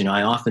choice.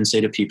 I often say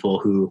to people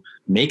who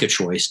make a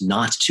choice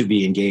not to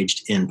be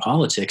engaged in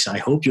politics, I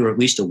hope you're at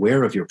least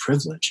aware of your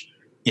privilege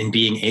in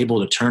being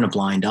able to turn a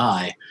blind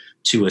eye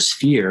to a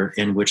sphere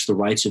in which the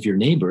rights of your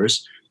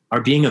neighbors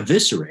are being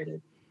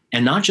eviscerated.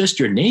 And not just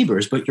your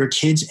neighbors, but your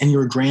kids and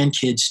your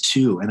grandkids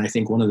too. And I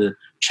think one of the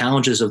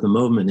challenges of the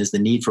movement is the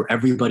need for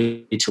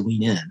everybody to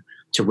lean in,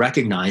 to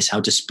recognize how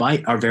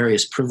despite our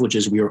various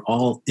privileges, we are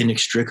all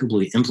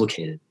inextricably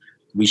implicated.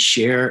 We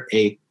share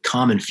a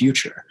common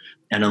future.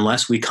 And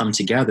unless we come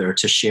together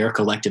to share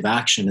collective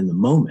action in the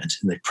moment,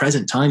 in the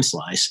present time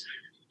slice,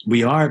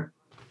 we are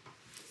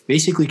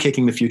basically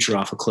kicking the future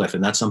off a cliff.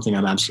 And that's something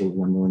I'm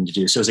absolutely unwilling to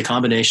do. So it's a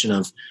combination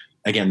of,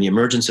 again, the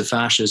emergence of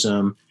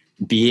fascism,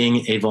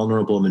 being a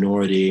vulnerable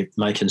minority,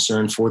 my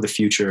concern for the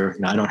future.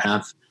 I don't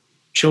have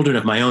children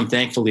of my own,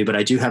 thankfully, but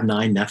I do have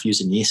 9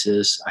 nephews and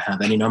nieces. I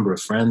have any number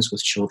of friends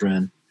with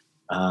children,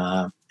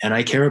 and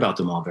I care about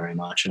them all very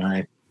much. And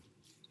I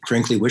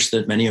frankly wish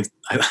that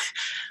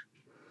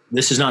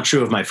this is not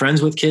true of my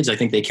friends with kids. I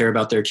think they care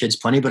about their kids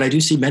plenty, but I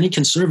do see many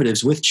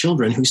conservatives with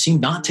children who seem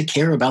not to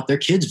care about their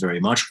kids very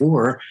much,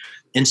 or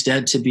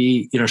instead to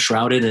be,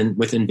 shrouded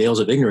within veils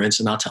of ignorance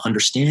and not to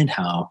understand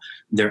how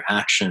their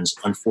actions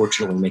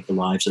unfortunately make the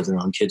lives of their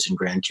own kids and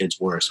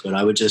grandkids worse. But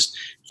I would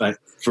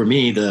for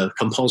me, the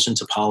compulsion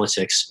to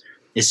politics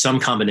is some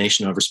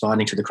combination of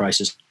responding to the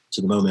crisis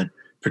to the moment,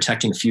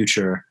 protecting the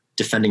future,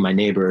 defending my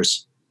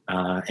neighbors,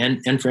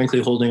 and frankly,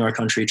 holding our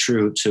country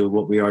true to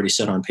what we already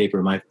said on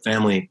paper. My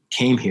family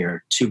came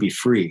here to be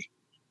free,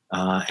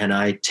 and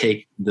I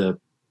take the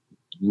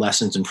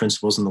lessons and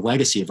principles and the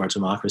legacy of our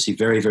democracy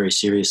very, very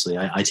seriously.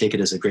 I take it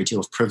as a great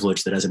deal of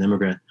privilege that as an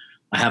immigrant,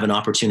 I have an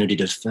opportunity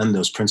to defend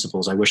those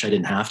principles. I wish I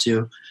didn't have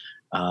to,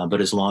 but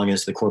as long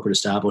as the corporate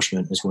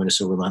establishment is going to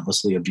so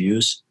relentlessly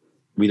abuse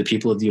we, the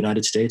people of the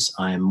United States,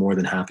 I am more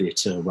than happy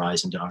to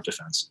rise into our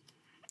defense.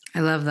 I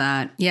love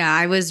that. Yeah,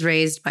 I was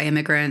raised by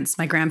immigrants.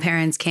 My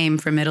grandparents came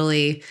from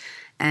Italy,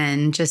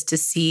 and just to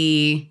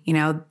see,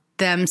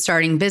 them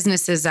starting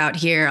businesses out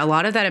here, a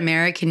lot of that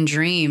American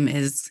dream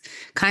is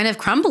kind of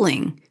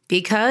crumbling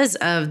because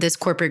of this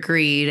corporate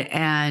greed.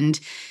 And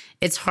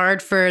it's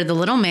hard for the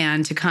little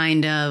man to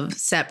kind of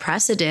set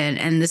precedent.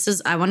 And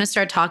I want to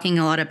start talking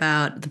a lot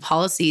about the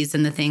policies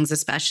and the things,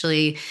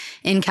 especially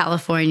in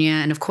California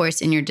and of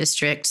course in your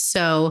district.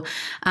 So,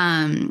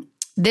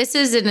 this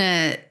is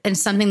in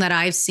something that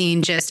I've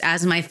seen just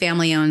as my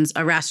family owns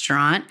a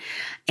restaurant.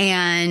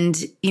 And,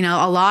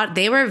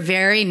 they were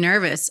very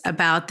nervous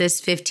about this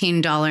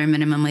 $15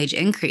 minimum wage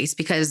increase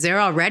because they're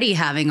already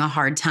having a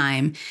hard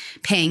time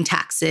paying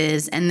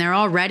taxes. And they're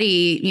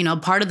already,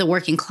 part of the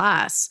working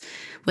class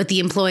with the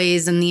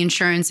employees and the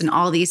insurance and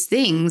all these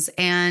things.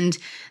 And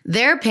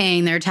they're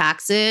paying their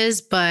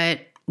taxes.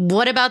 But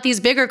what about these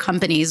bigger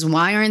companies?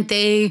 Why aren't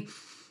they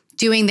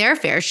doing their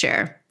fair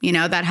share,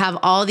 that have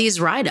all these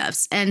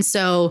write-offs? And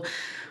so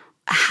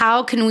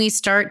how can we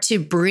start to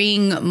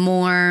bring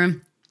more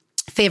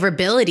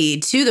favorability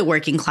to the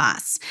working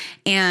class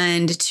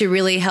and to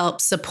really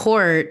help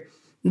support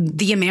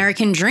the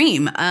American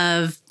dream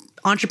of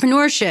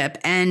entrepreneurship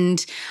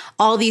and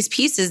all these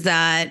pieces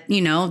that,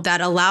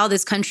 that allow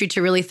this country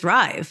to really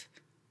thrive?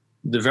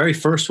 The very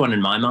first one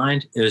in my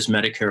mind is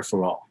Medicare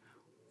for all.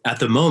 At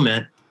the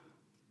moment,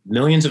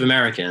 millions of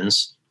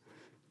Americans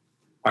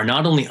are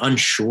not only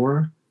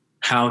unsure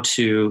how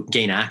to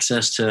gain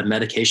access to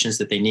medications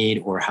that they need,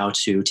 or how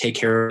to take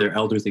care of their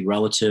elderly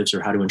relatives,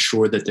 or how to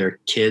ensure that their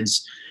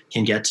kids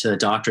can get to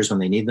doctors when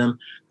they need them,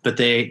 but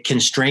they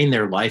constrain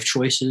their life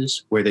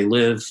choices, where they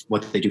live,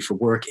 what they do for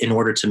work, in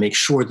order to make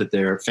sure that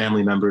their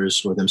family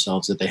members or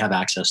themselves, that they have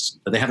access,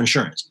 that they have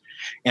insurance.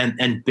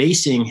 And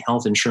basing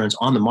health insurance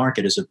on the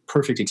market is a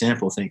perfect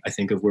example, I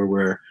think, of where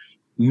we're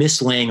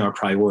mislaying our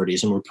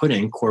priorities, and we're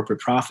putting corporate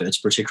profits,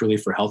 particularly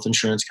for health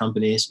insurance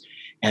companies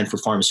and for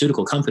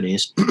pharmaceutical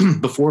companies,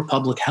 before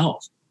public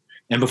health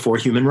and before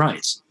human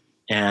rights.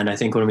 And I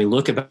think when we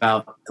look at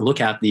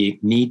the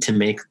need to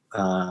make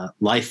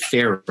life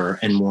fairer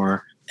and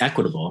more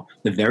equitable,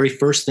 the very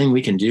first thing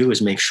we can do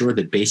is make sure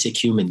that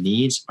basic human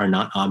needs are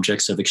not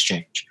objects of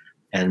exchange.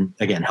 And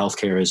again,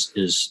 healthcare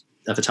is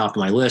at the top of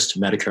my list.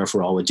 Medicare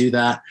for all would do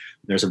that.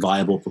 There's a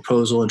viable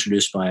proposal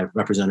introduced by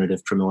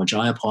Representative Pramila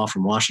Jayapal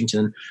from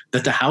Washington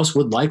that the House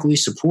would likely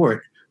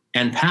support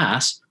and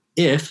pass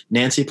if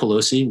Nancy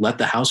Pelosi let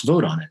the House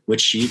vote on it, which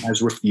she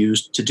has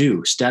refused to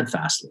do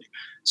steadfastly.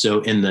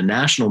 So in the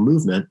national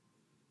movement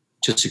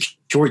to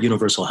secure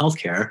universal health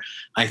care,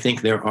 I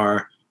think there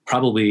are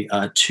probably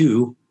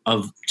two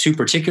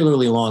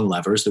particularly long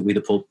levers that we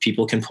the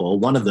people can pull.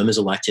 One of them is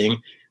electing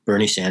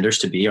Bernie Sanders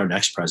to be our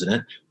next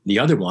president. The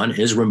other one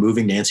is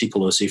removing Nancy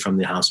Pelosi from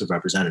the House of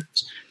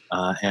Representatives.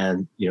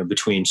 And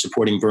between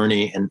supporting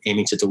Bernie and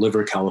aiming to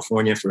deliver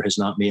California for his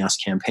Not Me, Us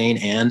campaign,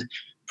 and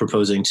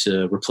proposing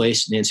to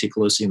replace Nancy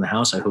Pelosi in the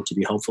House, I hope to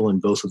be helpful in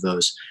both of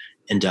those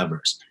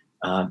endeavors.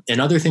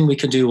 Another thing we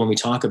could do when we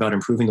talk about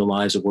improving the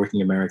lives of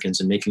working Americans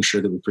and making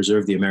sure that we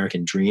preserve the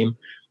American dream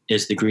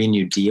is the Green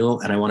New Deal.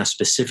 And I want to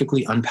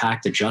specifically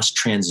unpack the just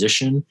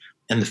transition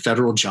and the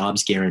federal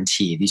jobs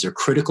guarantee. These are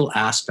critical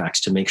aspects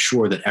to make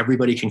sure that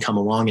everybody can come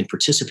along and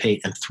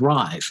participate and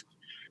thrive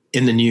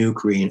in the new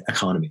green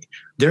economy.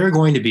 There are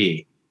going to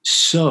be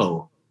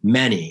so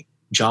many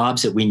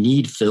jobs that we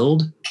need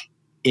filled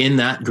in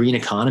that green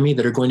economy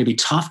that are going to be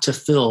tough to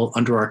fill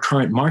under our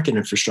current market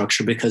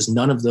infrastructure because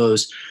none of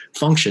those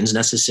functions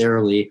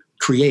necessarily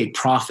create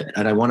profit.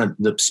 And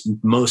the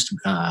most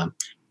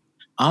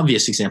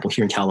obvious example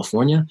here in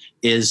California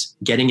is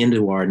getting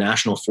into our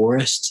national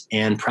forests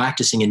and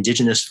practicing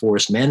indigenous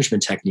forest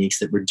management techniques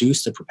that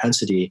reduce the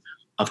propensity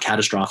of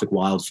catastrophic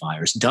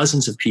wildfires.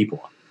 Dozens of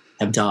people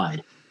have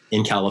died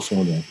in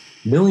California.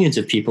 Millions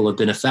of people have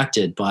been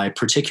affected by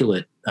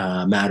particulate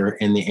matter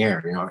in the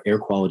air. Our air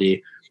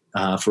quality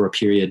for a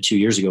period 2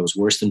 years ago was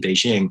worse than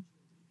Beijing.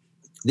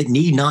 That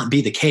need not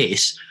be the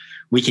case.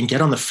 We can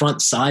get on the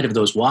front side of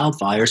those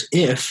wildfires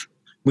if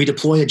we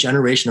deploy a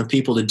generation of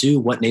people to do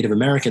what Native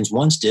Americans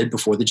once did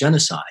before the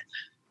genocide.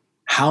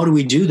 How do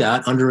we do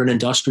that under an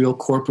industrial,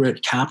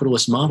 corporate,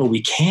 capitalist model?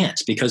 We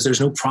can't, because there's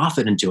no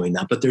profit in doing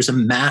that, but there's a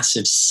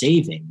massive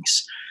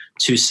savings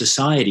to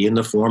society in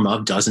the form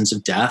of dozens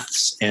of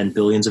deaths and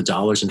billions of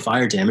dollars in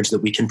fire damage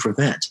that we can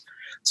prevent.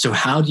 So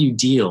how do you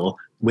deal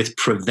with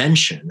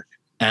prevention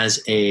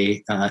as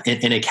in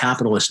a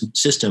capitalist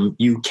system?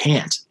 You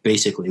can't,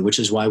 basically, which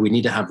is why we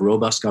need to have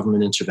robust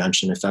government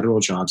intervention, a federal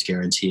jobs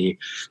guarantee,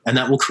 and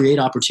that will create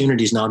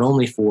opportunities not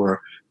only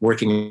for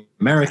working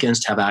Americans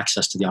to have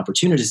access to the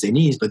opportunities they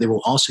need, but they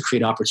will also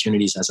create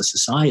opportunities as a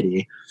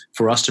society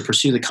for us to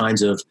pursue the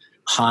kinds of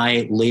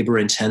high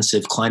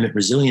labor-intensive climate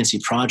resiliency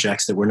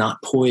projects that we're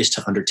not poised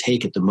to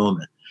undertake at the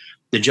moment.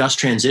 The just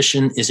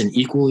transition is an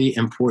equally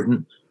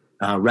important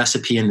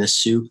recipe in this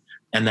soup.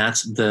 And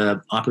that's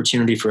the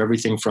opportunity for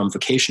everything from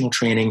vocational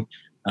training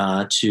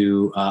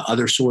to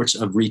other sorts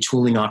of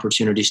retooling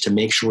opportunities to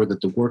make sure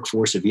that the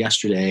workforce of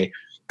yesterday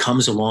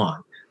comes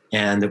along,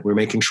 and that we're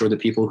making sure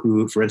that people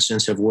who, for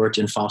instance, have worked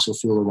in fossil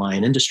fuel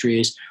reliant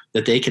industries,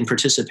 that they can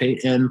participate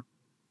in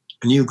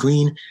new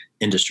green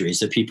industries,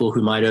 that people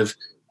who might have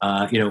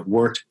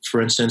worked, for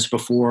instance,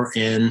 before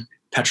in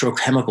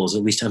petrochemicals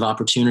at least have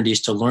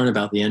opportunities to learn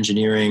about the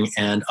engineering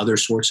and other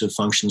sorts of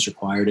functions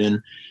required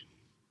in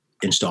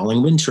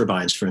installing wind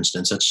turbines, for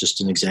instance. That's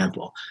just an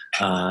example.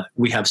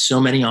 We have so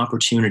many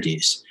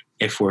opportunities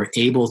if we're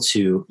able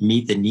to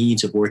meet the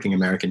needs of working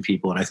American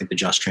people. And I think the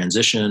just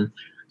transition,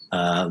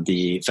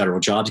 the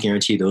federal jobs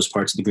guarantee, those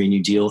parts of the Green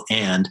New Deal,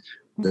 and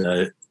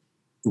the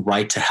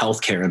right to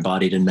health care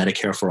embodied in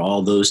Medicare for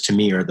all, those to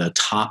me are the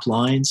top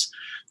lines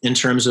in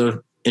terms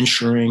of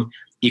ensuring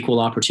equal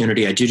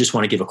opportunity. I do just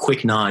want to give a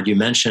quick nod. You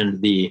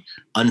mentioned the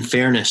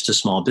unfairness to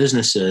small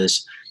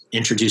businesses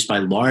introduced by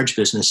large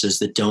businesses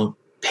that don't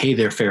pay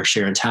their fair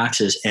share in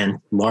taxes, and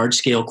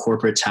large-scale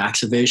corporate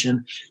tax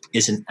evasion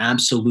is an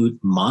absolute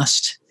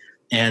must.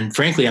 And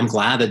frankly, I'm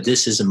glad that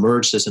this has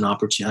emerged as an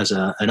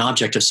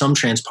object of some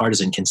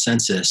transpartisan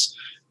consensus,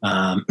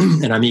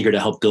 and I'm eager to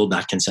help build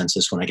that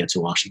consensus when I get to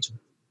Washington.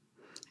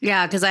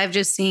 Yeah, because I've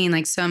just seen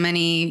like so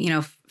many,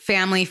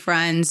 family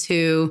friends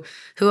who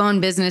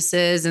own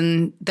businesses,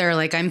 and they're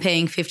like, I'm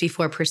paying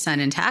 54%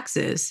 in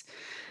taxes.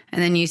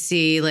 And then you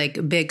see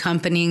like big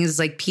companies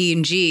like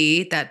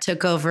P&G that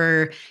took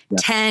over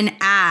 10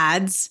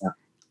 ads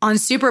on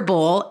Super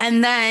Bowl,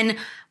 and then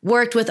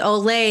worked with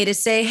Olay to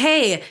say,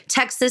 hey,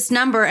 text this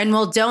number and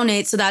we'll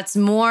donate. So that's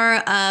more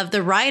of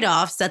the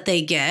write-offs that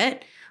they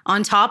get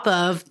on top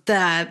of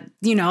the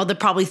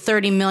probably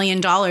 $30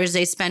 million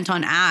they spent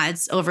on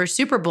ads over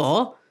Super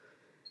Bowl.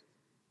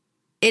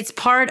 It's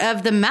part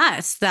of the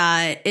mess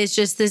that is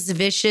just this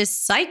vicious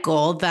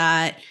cycle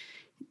that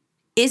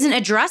isn't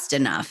addressed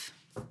enough.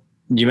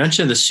 You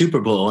mentioned the Super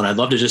Bowl, and I'd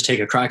love to just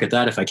take a crack at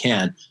that if I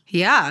can.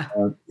 Yeah.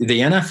 The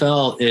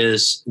NFL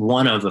is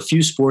one of a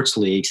few sports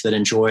leagues that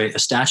enjoy a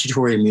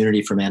statutory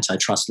immunity from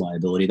antitrust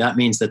liability. That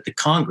means that the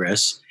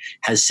Congress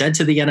has said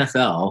to the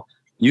NFL,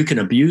 you can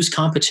abuse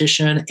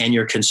competition and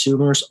your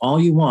consumers all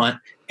you want,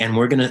 and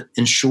we're going to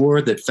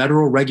ensure that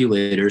federal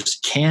regulators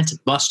can't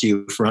bust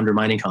you for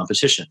undermining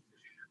competition.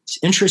 It's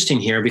interesting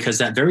here because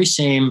that very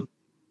same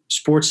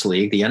sports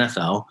league, the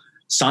NFL,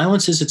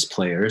 silences its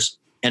players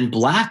and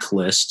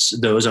blacklists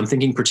those. I'm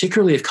thinking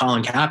particularly of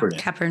Colin Kaepernick.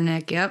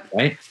 Kaepernick, yep.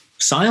 Right?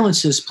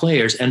 Silences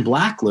players and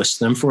blacklists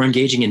them for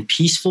engaging in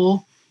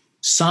peaceful,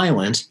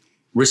 silent,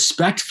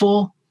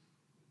 respectful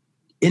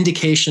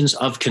indications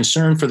of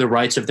concern for the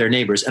rights of their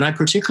neighbors. And I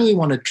particularly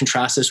want to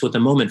contrast this with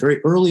a moment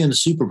very early in the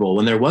Super Bowl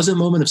when there was a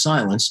moment of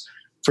silence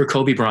for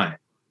Kobe Bryant.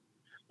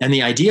 And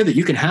the idea that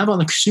you can have on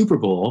the Super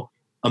Bowl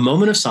a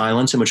moment of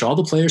silence in which all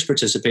the players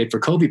participate for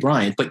Kobe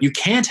Bryant, but you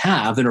can't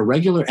have in a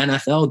regular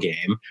NFL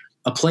game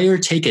a player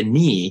take a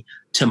knee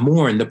to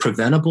mourn the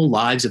preventable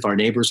lives of our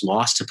neighbors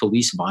lost to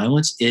police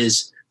violence.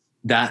 Is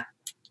that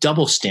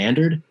double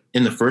standard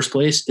in the first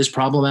place is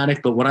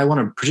problematic. But what I want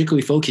to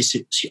particularly focus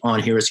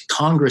on here is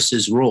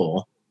Congress's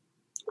role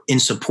in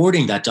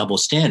supporting that double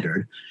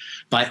standard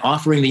by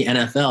offering the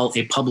NFL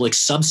a public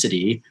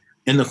subsidy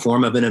in the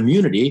form of an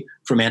immunity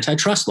from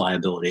antitrust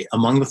liability.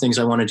 Among the things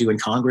I want to do in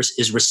Congress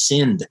is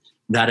rescind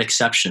that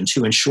exception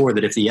to ensure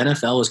that if the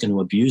NFL is going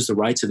to abuse the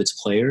rights of its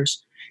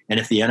players, and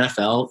if the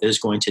NFL is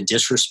going to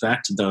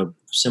disrespect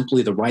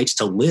simply the rights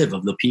to live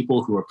of the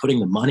people who are putting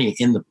the money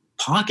in the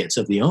pockets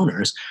of the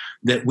owners,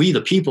 that we,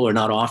 the people, are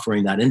not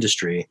offering that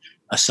industry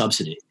a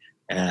subsidy.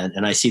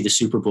 And I see the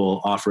Super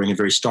Bowl offering in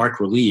very stark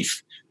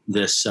relief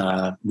this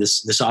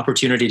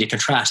opportunity to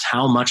contrast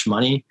how much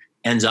money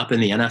ends up in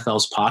the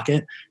NFL's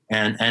pocket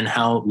and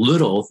how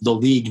little the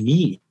league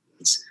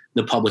needs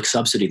the public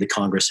subsidy that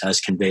Congress has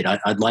conveyed.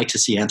 I'd like to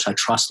see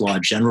antitrust law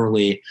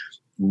generally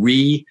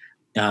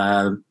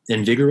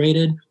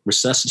invigorated,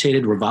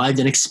 resuscitated, revived,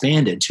 and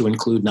expanded to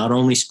include not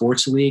only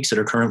sports leagues that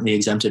are currently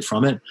exempted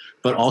from it,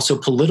 but also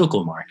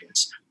political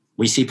markets.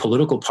 We see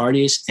political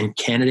parties and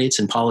candidates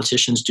and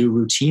politicians do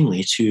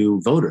routinely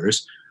to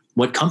voters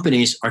what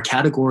companies are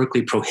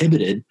categorically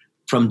prohibited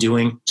from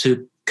doing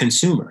to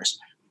consumers.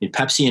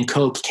 Pepsi and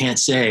Coke can't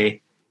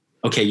say,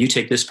 okay, you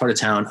take this part of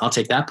town, I'll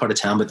take that part of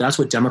town, but that's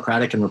what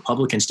Democratic and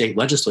Republican state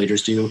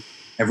legislators do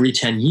every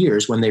 10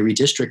 years when they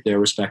redistrict their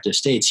respective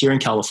states. Here in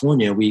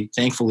California, we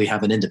thankfully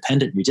have an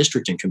independent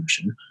redistricting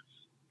commission.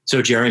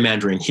 So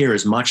gerrymandering here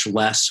is much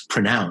less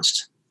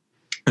pronounced.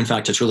 In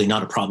fact, it's really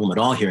not a problem at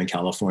all here in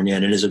California,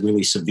 and it is a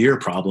really severe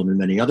problem in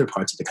many other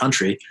parts of the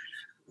country.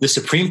 The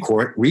Supreme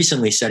Court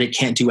recently said it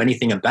can't do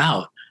anything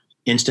about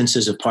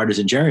instances of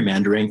partisan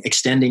gerrymandering.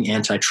 Extending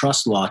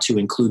antitrust law to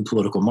include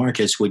political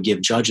markets would give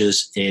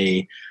judges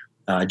a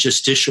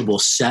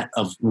justiciable set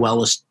of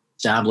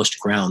well-established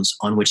grounds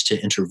on which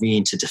to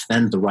intervene to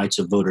defend the rights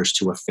of voters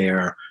to a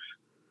fair,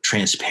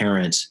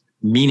 transparent,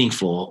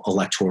 meaningful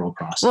electoral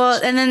process. Well,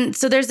 and then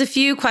so there's a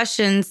few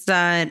questions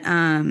that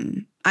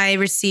I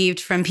received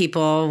from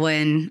people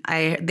when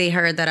they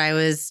heard that I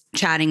was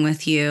chatting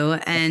with you.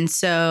 And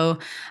so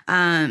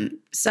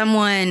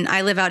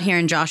I live out here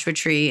in Joshua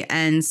Tree,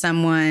 and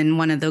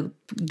one of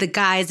the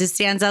guys that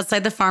stands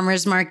outside the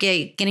farmer's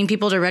market getting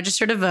people to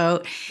register to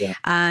vote,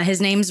 his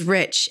name's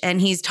Rich,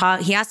 and he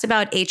asked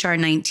about HR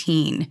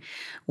 19,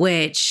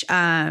 which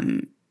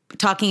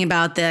talking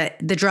about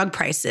the drug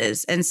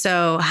prices. And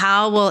so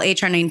how will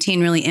HR 19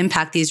 really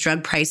impact these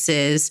drug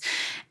prices?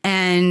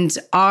 And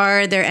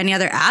are there any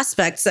other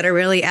aspects that are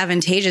really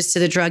advantageous to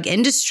the drug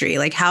industry?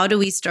 Like, how do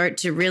we start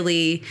to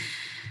really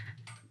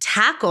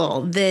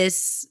tackle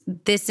this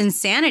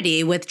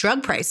insanity with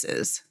drug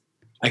prices?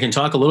 I can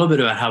talk a little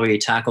bit about how we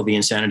tackle the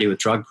insanity with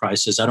drug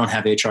prices. I don't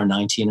have HR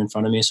 19 in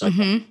front of me, so I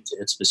can't say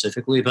it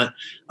specifically. But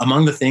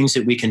among the things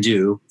that we can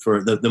do,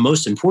 for the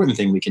most important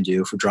thing we can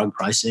do for drug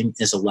pricing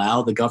is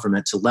allow the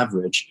government to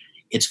leverage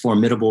its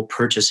formidable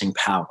purchasing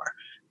power.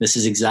 This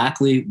is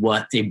exactly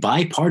what a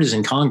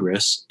bipartisan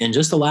Congress in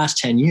just the last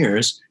 10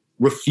 years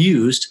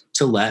refused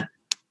to let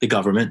the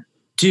government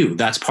do.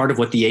 That's part of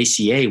what the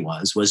ACA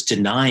was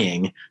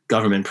denying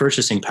government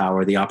purchasing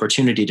power the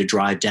opportunity to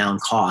drive down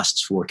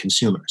costs for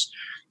consumers.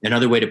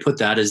 Another way to put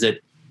that is that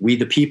we,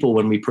 the people,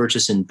 when we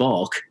purchase in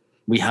bulk,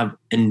 we have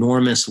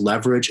enormous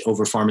leverage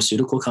over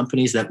pharmaceutical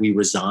companies that we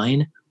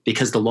resign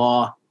because the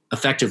law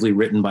effectively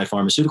written by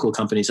pharmaceutical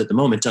companies at the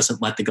moment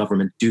doesn't let the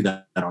government do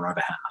that on our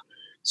behalf.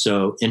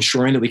 So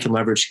ensuring that we can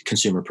leverage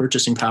consumer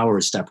purchasing power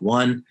is step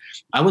one.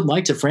 I would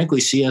like to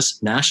frankly see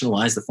us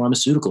nationalize the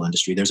pharmaceutical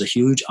industry. There's a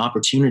huge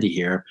opportunity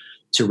here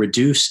to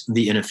reduce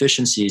the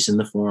inefficiencies in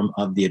the form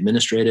of the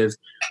administrative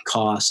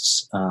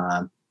costs,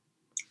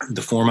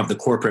 the form of the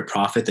corporate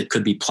profit that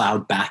could be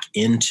plowed back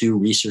into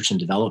research and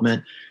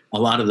development. A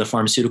lot of the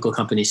pharmaceutical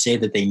companies say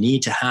that they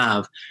need to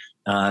have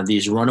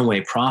these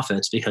runaway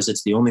profits because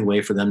it's the only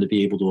way for them to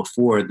be able to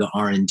afford the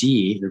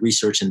R&D, the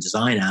research and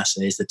design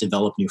assays that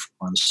develop new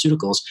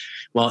pharmaceuticals.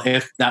 Well,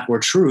 if that were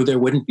true, there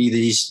wouldn't be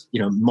these,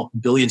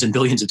 billions and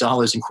billions of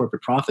dollars in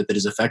corporate profit that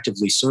is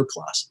effectively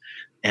surplus.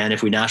 And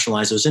if we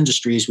nationalize those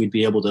industries, we'd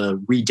be able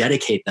to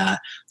rededicate that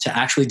to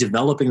actually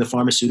developing the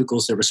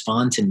pharmaceuticals that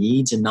respond to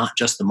needs and not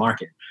just the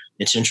market.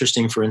 It's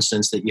interesting, for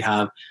instance, that you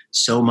have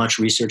so much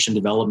research and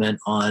development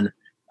on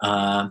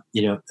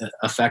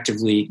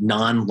effectively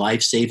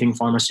non-life-saving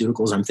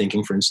pharmaceuticals. I'm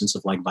thinking, for instance,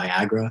 of like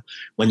Viagra,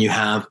 when you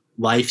have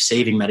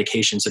life-saving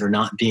medications that are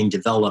not being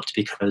developed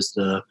because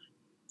the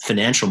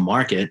financial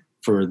market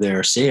for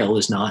their sale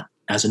is not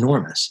as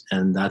enormous.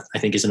 And that, I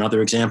think, is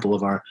another example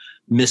of our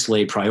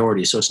mislaid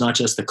priorities. So it's not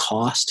just the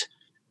cost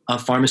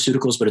of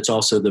pharmaceuticals, but it's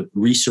also the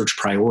research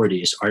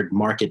priorities are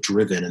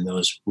market-driven, and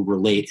those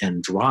relate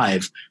and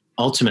drive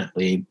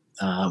ultimately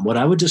what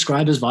I would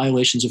describe as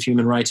violations of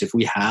human rights. If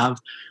we have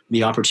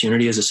the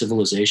opportunity as a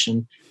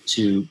civilization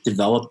to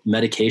develop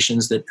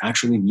medications that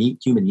actually meet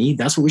human need,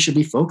 that's what we should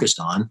be focused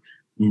on,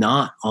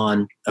 not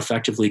on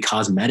effectively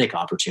cosmetic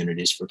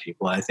opportunities for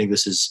people. I think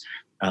this is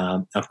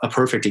a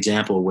perfect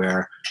example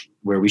where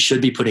we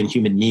should be putting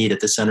human need at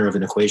the center of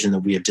an equation that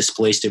we have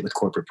displaced it with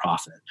corporate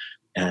profit.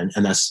 And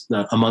that's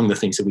among the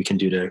things that we can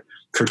do to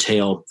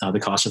curtail the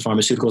cost of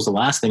pharmaceuticals. The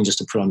last thing just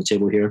to put on the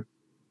table here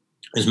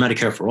is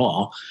Medicare for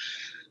All.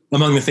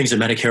 Among the things that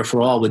Medicare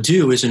for All would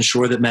do is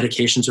ensure that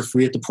medications are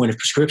free at the point of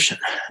prescription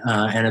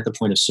and at the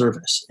point of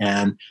service.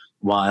 And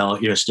while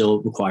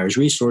still requires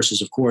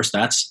resources, of course,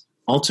 that's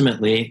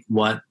ultimately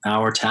what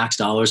our tax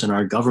dollars and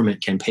our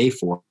government can pay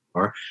for.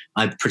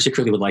 I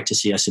particularly would like to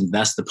see us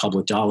invest the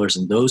public dollars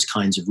in those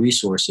kinds of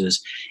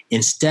resources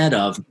instead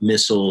of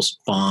missiles,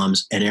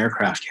 bombs, and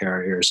aircraft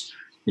carriers,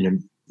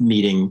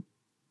 meeting,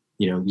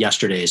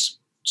 yesterday's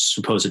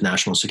supposed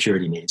national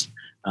security needs.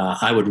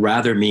 I would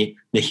rather meet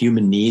the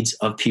human needs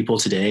of people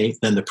today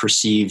than the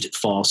perceived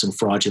false and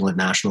fraudulent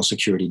national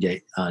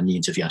security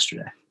needs of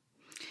yesterday.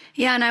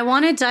 Yeah, and I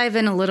want to dive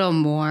in a little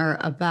more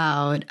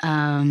about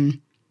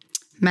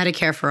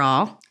Medicare for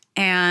All.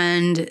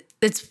 And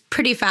it's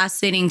pretty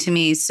fascinating to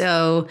me.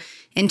 So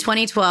in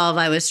 2012,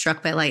 I was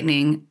struck by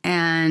lightning.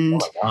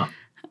 And oh my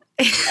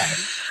God.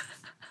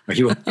 Are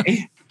you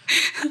okay?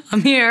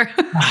 I'm here.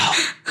 Wow.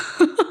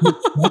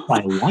 Struck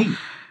by lightning.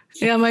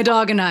 Yeah, my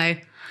dog and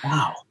I.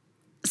 Wow.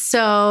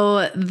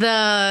 So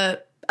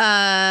the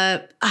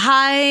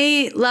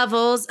high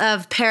levels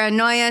of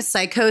paranoia,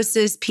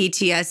 psychosis,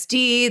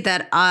 PTSD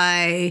that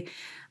I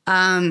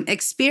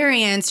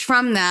experienced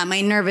from that,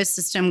 my nervous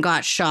system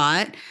got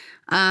shot.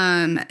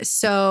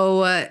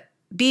 So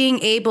being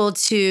able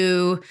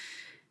to,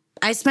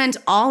 I spent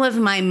all of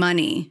my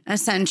money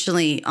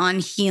essentially on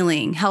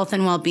healing, health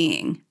and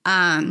well-being.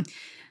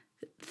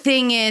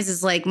 Thing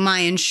is like my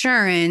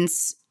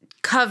insurance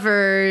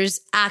covers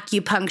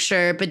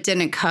acupuncture, but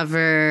didn't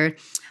cover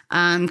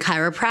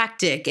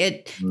chiropractic.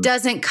 It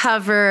doesn't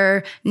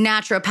cover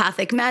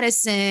naturopathic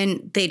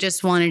medicine. They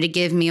just wanted to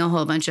give me a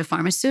whole bunch of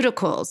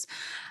pharmaceuticals.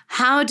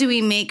 How do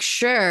we make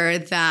sure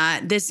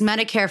that this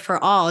Medicare for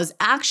All is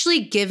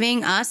actually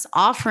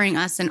offering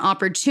us an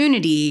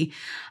opportunity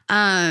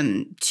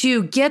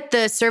to get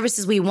the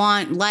services we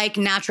want, like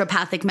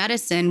naturopathic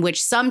medicine,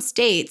 which some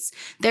states,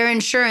 their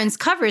insurance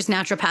covers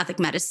naturopathic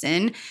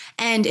medicine,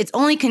 and it's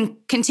only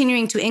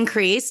continuing to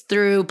increase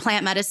through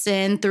plant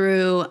medicine,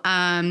 through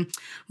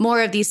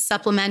more of these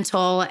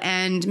supplemental,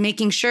 and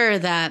making sure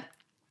that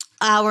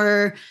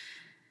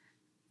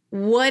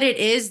what it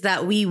is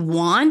that we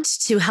want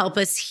to help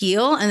us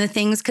heal and the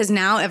things, because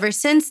now ever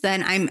since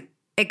then, I'm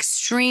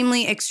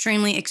extremely,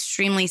 extremely,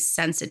 extremely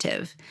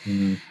sensitive.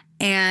 Mm-hmm.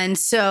 And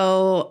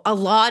so a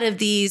lot of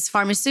these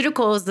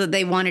pharmaceuticals that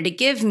they wanted to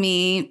give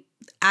me,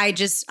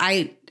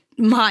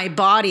 my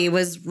body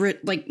was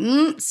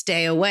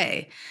stay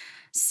away.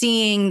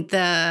 Seeing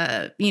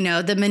the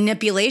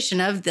manipulation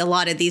of a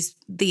lot of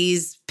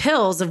these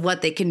pills of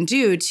what they can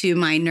do to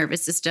my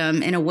nervous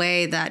system in a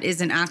way that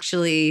isn't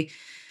actually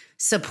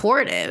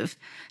supportive.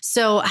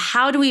 So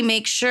how do we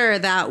make sure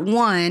that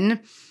one,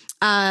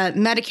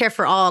 Medicare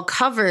for All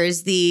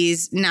covers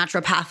these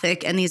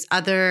naturopathic and these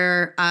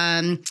other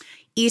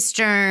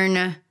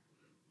Eastern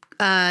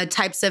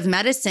types of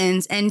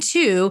medicines, and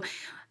two,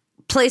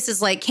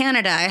 places like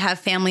Canada, I have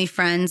family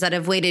friends that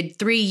have waited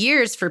 3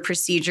 years for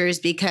procedures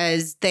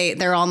because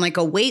they're on like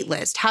a wait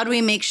list. How do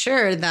we make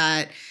sure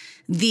that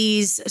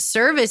these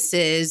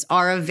services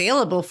are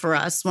available for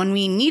us when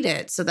we need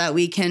it so that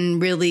we can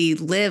really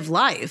live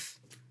life?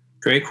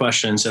 Great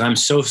questions. And I'm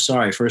so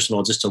sorry, first of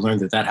all, just to learn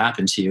that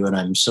happened to you. And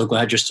I'm so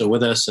glad you're still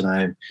with us. And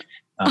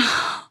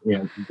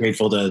I'm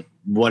grateful to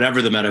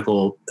whatever the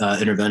medical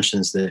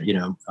interventions that,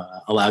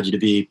 allowed you to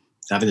be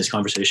having this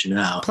conversation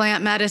now.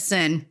 Plant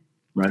medicine.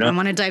 Right. I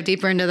want to dive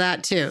deeper into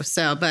that too.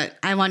 But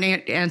I want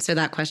to answer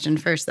that question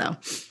first, though.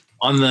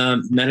 On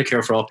the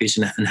Medicare for All piece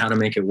and how to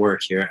make it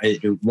work here,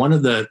 one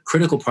of the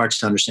critical parts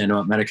to understand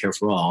about Medicare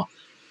for All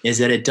is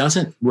that it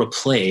doesn't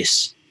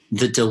replace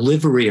the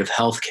delivery of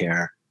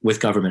healthcare with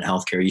government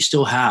healthcare. You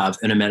still have,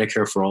 in a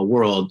Medicare for All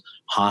world,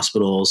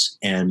 hospitals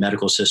and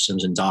medical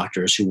systems and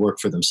doctors who work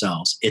for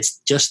themselves. It's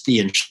just the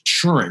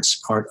insurance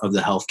part of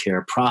the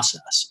healthcare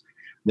process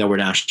that we're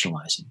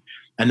nationalizing.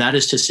 And that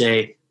is to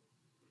say,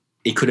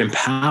 it could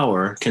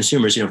empower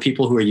consumers,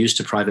 people who are used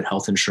to private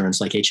health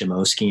insurance, like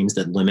HMO schemes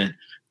that limit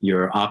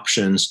your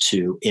options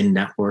to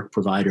in-network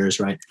providers,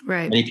 right?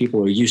 Right. Many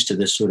people are used to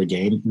this sort of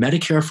game.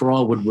 Medicare for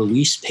All would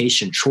release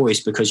patient choice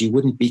because you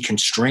wouldn't be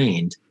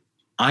constrained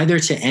either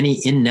to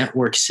any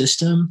in-network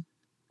system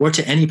or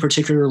to any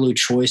particular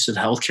choice of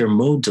healthcare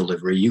mode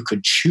delivery. You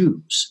could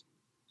choose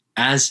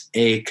as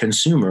a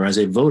consumer, as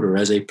a voter,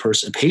 as a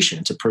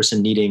patient, a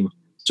person needing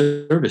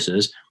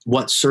services,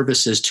 what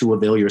services to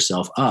avail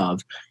yourself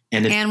of.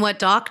 And what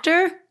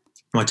doctor?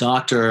 What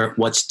doctor,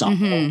 what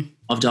style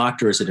of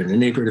doctor? Is it an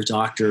integrative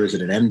doctor? Is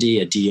it an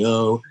MD, a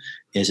DO?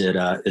 Is it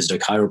a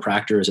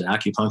chiropractor? Is it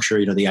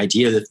acupuncture? The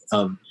idea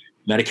of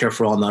Medicare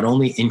for All not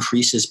only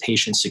increases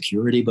patient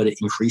security, but it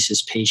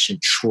increases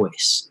patient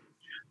choice.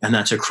 And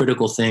that's a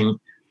critical thing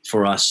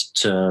for us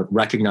to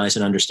recognize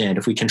and understand.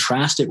 If we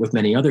contrast it with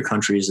many other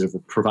countries that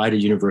have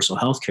provided universal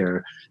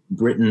healthcare,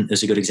 Britain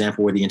is a good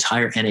example where the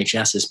entire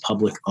NHS is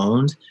public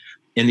owned.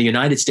 In the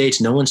United States,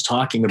 no one's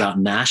talking about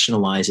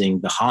nationalizing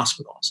the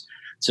hospitals.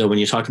 So when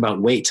you talk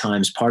about wait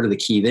times, part of the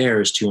key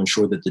there is to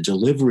ensure that the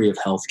delivery of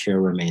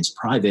healthcare remains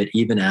private,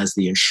 even as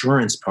the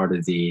insurance part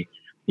of the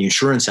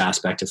insurance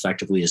aspect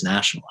effectively is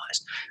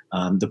nationalized.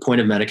 The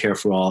point of Medicare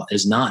for All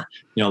is not,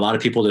 a lot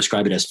of people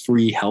describe it as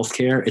free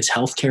healthcare. It's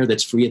healthcare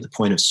that's free at the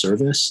point of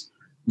service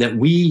that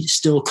we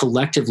still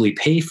collectively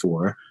pay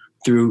for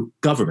through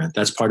government.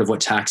 That's part of what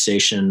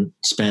taxation,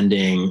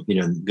 spending,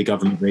 the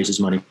government raises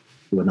money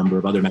through a number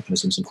of other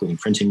mechanisms, including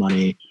printing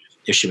money,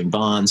 issuing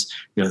bonds.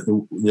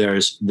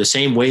 There's the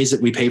same ways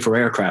that we pay for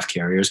aircraft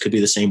carriers could be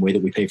the same way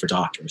that we pay for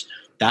doctors.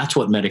 That's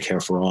what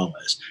Medicare for All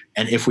is.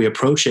 And if we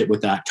approach it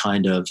with that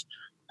kind of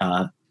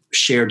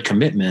shared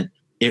commitment,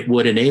 it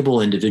would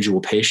enable individual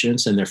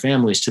patients and their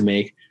families to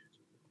make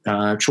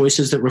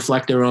choices that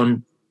reflect their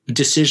own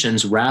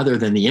decisions rather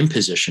than the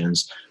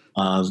impositions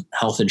of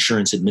health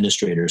insurance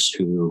administrators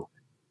who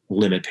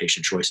limit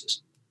patient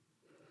choices.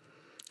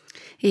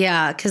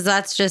 Yeah, because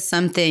that's just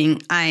something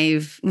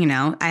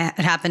it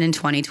happened in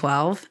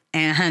 2012,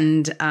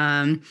 and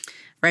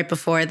right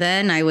before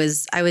then, I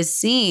was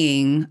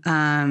seeing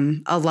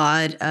a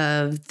lot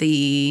of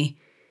the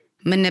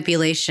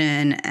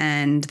manipulation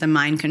and the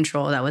mind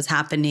control that was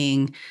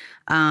happening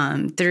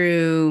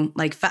through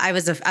I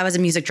was a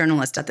music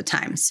journalist at the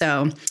time,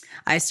 so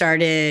I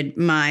started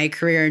my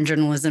career in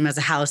journalism as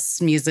a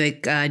house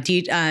music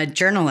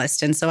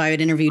journalist, and so I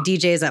would interview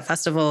DJs at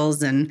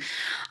festivals and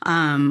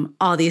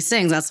all these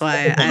things. That's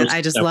why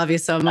I just love you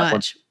so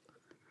much.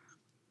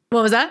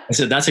 What was that? I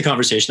said, that's a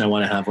conversation I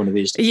want to have one of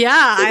these days. Yeah,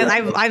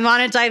 I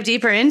want to dive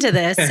deeper into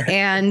this.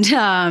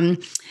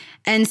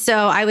 And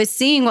so I was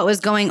seeing what was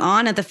going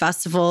on at the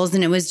festivals,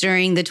 and it was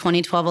during the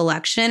 2012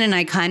 election. And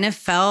I kind of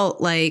felt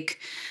like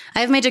I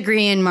have my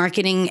degree in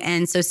marketing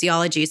and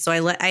sociology. So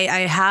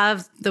I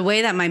have the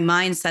way that my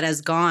mindset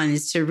has gone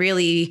is to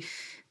really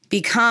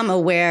become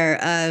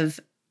aware of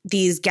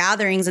these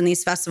gatherings and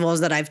these festivals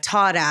that I've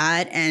taught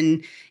at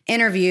and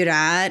interviewed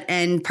at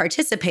and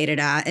participated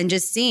at, and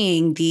just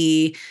seeing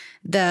the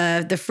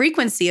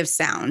frequency of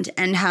sound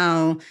and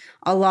how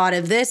a lot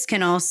of this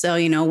can also,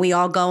 we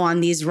all go on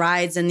these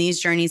rides and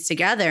these journeys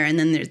together. And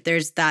then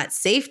there's that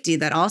safety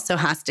that also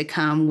has to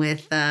come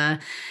with the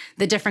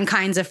different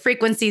kinds of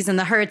frequencies and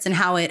the hertz and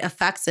how it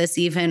affects us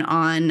even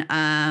on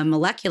a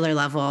molecular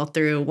level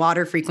through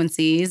water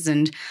frequencies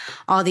and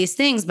all these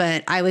things.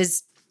 But I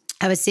was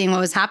seeing what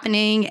was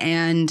happening,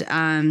 and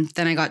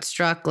then I got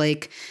struck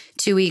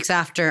 2 weeks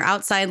after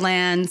Outside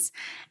Lands,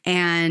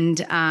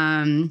 and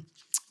I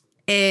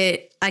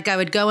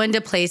would go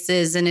into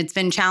places, and it's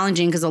been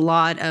challenging because a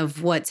lot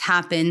of what's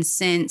happened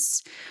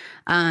since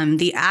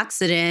the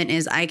accident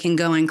is I can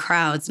go in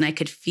crowds and I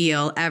could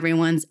feel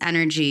everyone's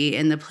energy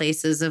in the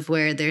places of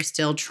where there's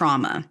still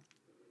trauma.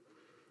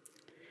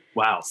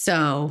 Wow.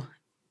 So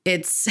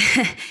it's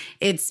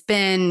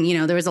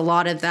been, there was a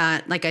lot of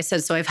that, like I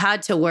said. So I've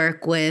had to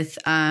work with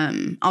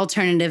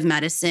alternative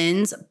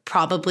medicines.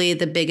 Probably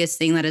the biggest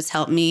thing that has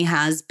helped me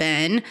has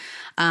been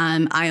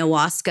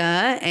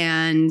ayahuasca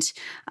and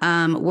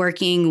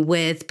working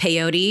with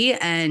peyote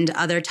and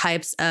other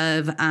types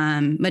of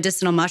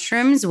medicinal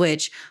mushrooms,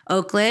 which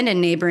Oakland and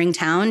neighboring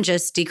town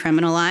just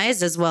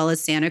decriminalized, as well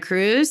as Santa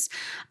Cruz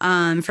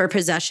for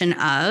possession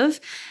of.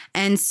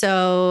 And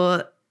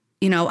so,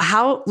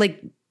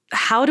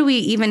 how do we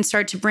even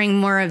start to bring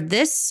more of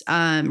this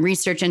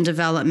research and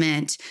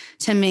development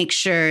to make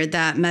sure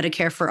that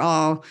Medicare for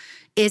All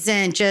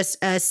isn't just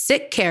a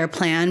sick care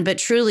plan, but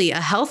truly a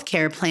health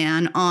care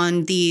plan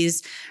on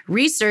these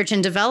research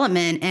and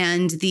development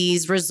and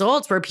these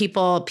results where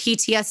people,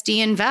 PTSD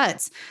and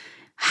vets?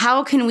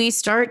 How can we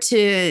start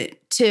to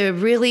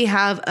really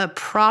have a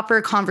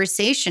proper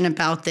conversation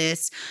about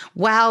this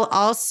while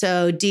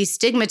also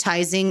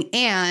destigmatizing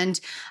and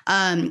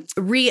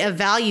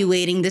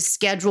reevaluating the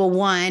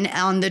Schedule I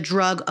on the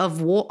drug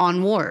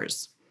on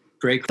wars?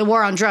 Great. The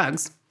war on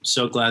drugs.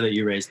 So glad that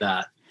you raised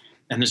that.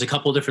 And there's a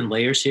couple different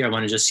layers here. I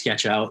want to just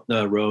sketch out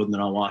the road and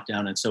then I'll walk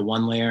down it. So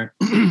one layer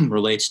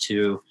relates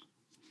to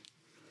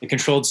the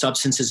Controlled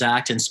Substances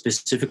Act, and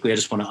specifically, I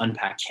just want to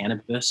unpack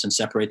cannabis and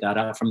separate that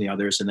out from the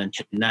others, and then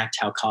connect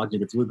how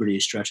cognitive liberty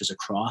stretches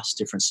across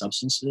different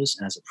substances.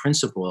 And as a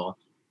principle,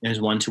 is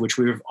one to which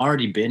we've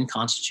already been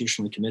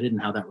constitutionally committed,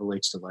 and how that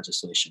relates to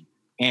legislation.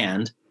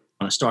 And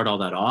I want to start all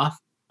that off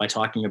by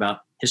talking about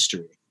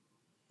history.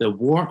 The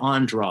war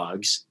on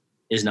drugs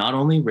is not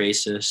only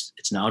racist,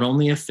 it's not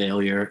only a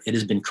failure, it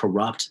has been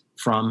corrupt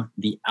from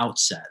the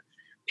outset.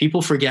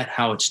 People forget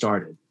how it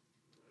started.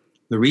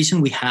 The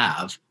reason we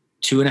have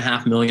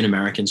 2.5 million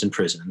Americans in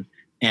prison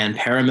and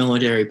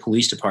paramilitary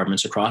police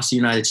departments across the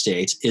United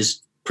States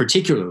is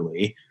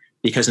particularly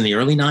because in the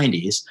early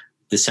 90s,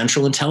 the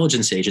Central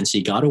Intelligence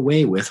Agency got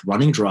away with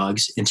running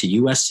drugs into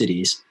U.S.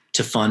 cities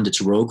to fund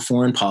its rogue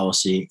foreign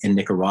policy in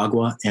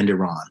Nicaragua and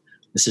Iran.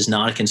 This is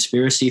not a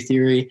conspiracy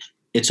theory.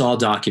 It's all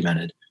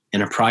documented.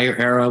 In a prior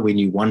era, we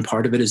knew one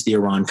part of it is the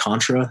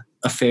Iran-Contra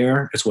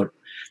affair. It's what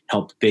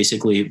helped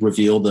basically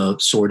reveal the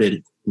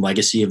sordid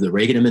legacy of the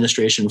Reagan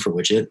administration, for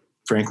which it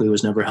frankly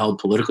was never held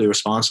politically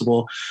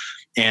responsible.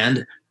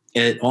 And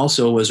it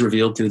also was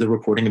revealed through the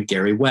reporting of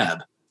Gary Webb.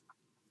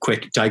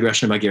 Quick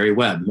digression about Gary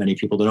Webb. Many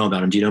people don't know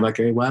about him. Do you know about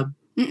Gary Webb?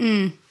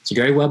 Mm-mm. So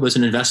Gary Webb was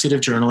an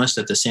investigative journalist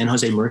at the San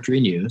Jose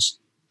Mercury News.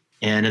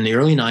 And in the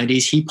early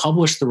 90s, he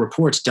published the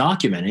reports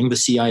documenting the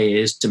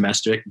CIA's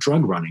domestic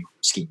drug running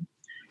scheme.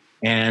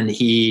 And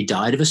he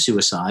died of a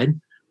suicide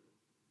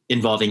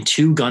involving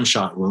 2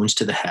 gunshot wounds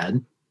to the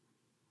head.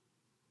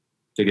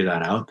 Figure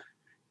that out.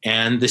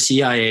 And the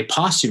CIA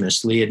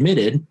posthumously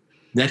admitted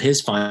that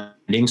his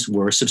findings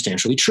were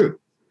substantially true.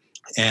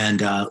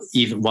 And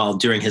even while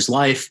during his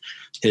life,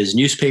 his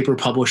newspaper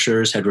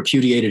publishers had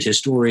repudiated his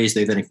stories.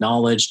 They then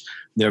acknowledged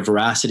their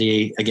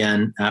veracity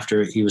again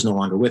after he was no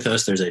longer with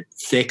us. There's a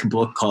thick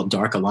book called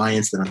Dark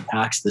Alliance that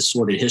unpacks this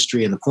sordid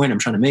history. And the point I'm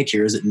trying to make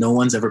here is that no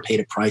one's ever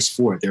paid a price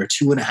for it. There are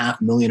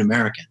 2.5 million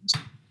Americans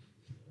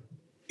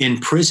in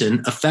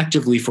prison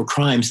effectively for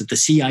crimes that the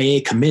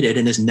CIA committed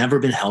and has never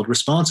been held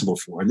responsible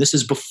for. And this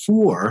is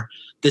before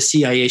the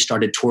CIA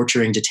started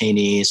torturing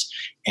detainees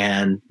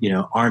and,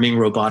 arming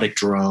robotic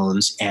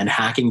drones and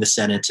hacking the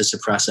Senate to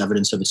suppress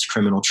evidence of its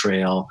criminal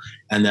trail,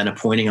 and then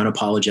appointing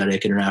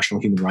unapologetic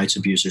international human rights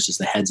abusers as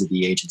the heads of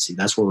the agency.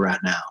 That's where we're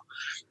at now.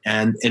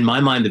 And in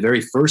my mind, the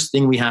very first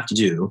thing we have to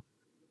do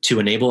to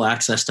enable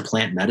access to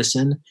plant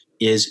medicine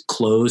is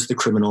close the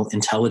Criminal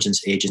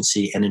Intelligence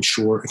Agency and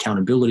ensure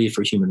accountability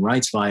for human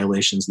rights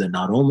violations that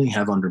not only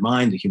have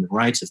undermined the human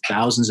rights of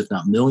thousands, if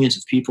not millions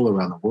of people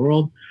around the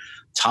world,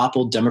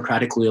 toppled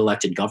democratically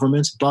elected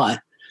governments,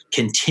 but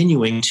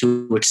continuing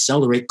to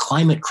accelerate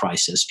climate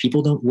crisis.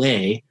 People don't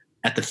lay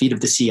at the feet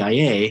of the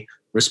CIA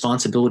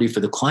responsibility for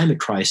the climate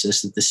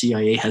crisis that the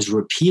CIA has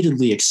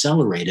repeatedly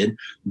accelerated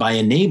by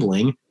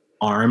enabling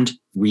armed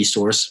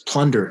resource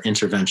plunder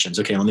interventions.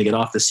 Okay, let me get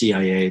off the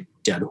CIA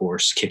dead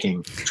horse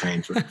kicking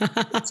train for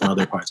some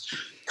other parts.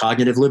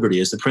 Cognitive liberty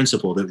is the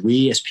principle that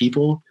we as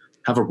people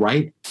have a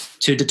right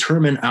to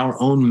determine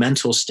our own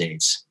mental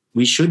states.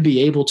 We should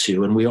be able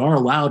to, and we are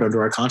allowed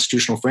under our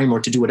constitutional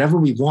framework to do whatever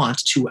we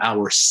want to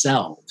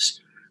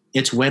ourselves.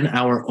 It's when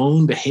our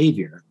own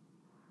behavior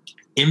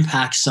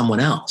impacts someone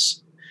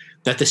else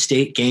that the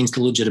state gains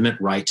the legitimate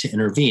right to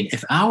intervene.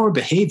 If our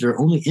behavior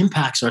only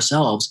impacts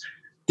ourselves,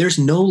 there's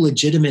no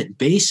legitimate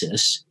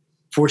basis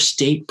for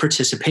state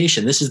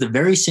participation. This is the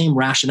very same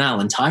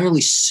rationale,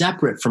 entirely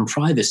separate from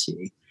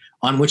privacy,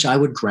 on which I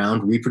would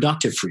ground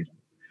reproductive freedom.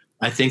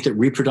 I think that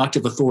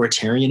reproductive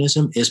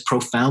authoritarianism is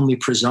profoundly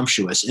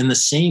presumptuous in the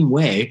same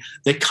way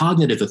that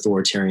cognitive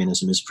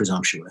authoritarianism is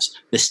presumptuous.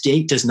 The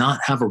state does not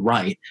have a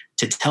right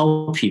to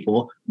tell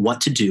people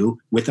what to do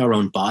with our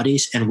own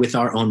bodies and with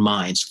our own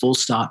minds, full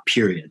stop,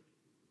 period.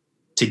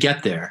 To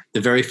get there, the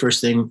very first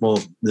thing,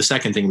 the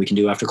second thing we can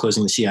do after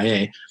closing the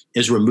CIA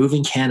is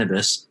removing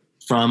cannabis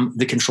from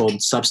the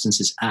Controlled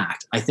Substances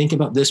Act. I think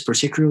about this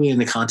particularly in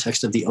the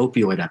context of the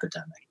opioid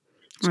epidemic.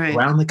 Right.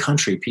 Around the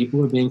country,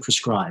 people are being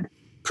prescribed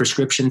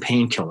prescription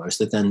painkillers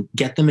that then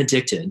get them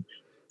addicted.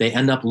 They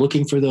end up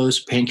looking for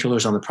those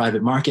painkillers on the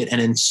private market. And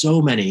in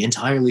so many,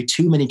 entirely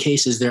too many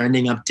cases, they're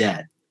ending up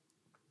dead.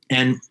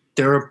 And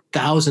there are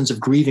thousands of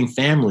grieving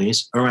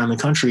families around the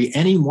country,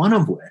 every one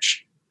of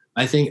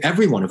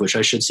which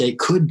I should say,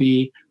 could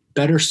be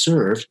better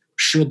served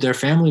should their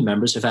family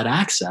members have had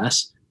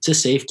access to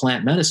safe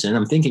plant medicine.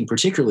 I'm thinking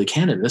particularly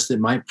cannabis that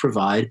might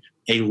provide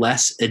a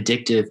less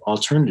addictive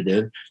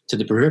alternative to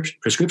the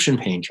prescription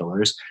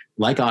painkillers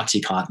like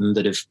OxyContin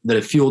that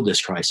have fueled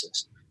this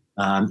crisis.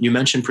 You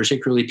mentioned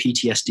particularly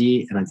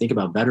PTSD, and I think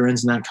about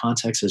veterans in that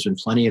context. There's been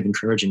plenty of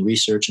encouraging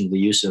research into the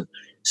use of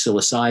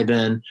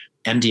psilocybin,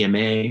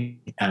 MDMA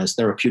as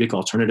therapeutic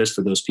alternatives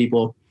for those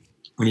people.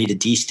 We need to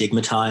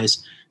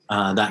destigmatize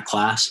that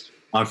class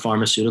of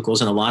pharmaceuticals.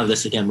 And a lot of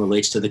this, again,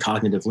 relates to the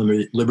cognitive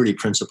liberty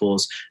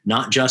principles,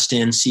 not just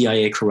in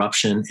CIA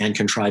corruption and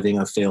contriving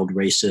a failed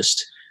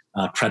racist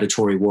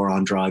predatory war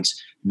on drugs,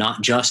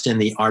 not just in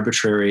the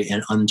arbitrary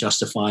and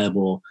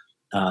unjustifiable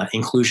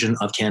inclusion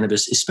of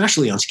cannabis,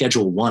 especially on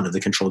Schedule 1 of the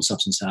Controlled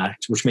Substance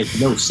Act, which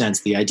makes no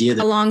sense. The idea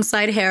that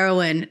alongside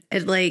heroin,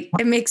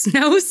 it makes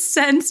no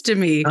sense to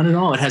me. Not at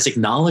all. It has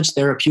acknowledged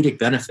therapeutic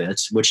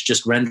benefits, which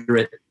just render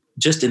it,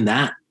 just in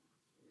that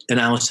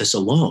analysis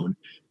alone,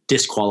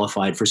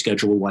 disqualified for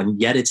Schedule 1,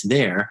 yet it's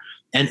there.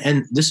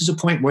 And this is a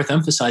point worth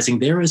emphasizing.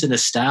 There is an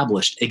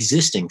established,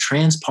 existing,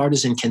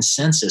 transpartisan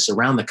consensus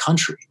around the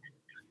country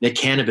that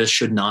cannabis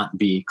should not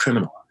be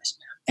criminalized.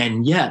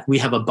 And yet we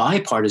have a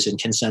bipartisan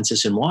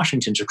consensus in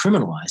Washington to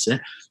criminalize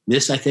it.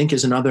 This, I think,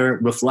 is another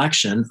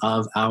reflection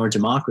of our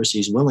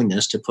democracy's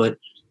willingness to put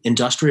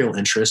industrial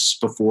interests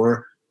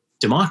before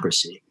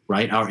democracy,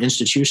 right? Our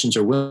institutions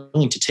are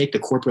willing to take the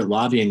corporate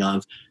lobbying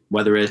of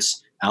whether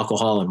it's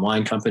alcohol and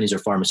wine companies or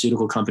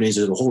pharmaceutical companies.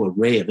 There's a whole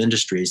array of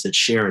industries that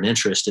share an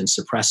interest in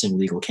suppressing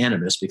legal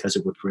cannabis because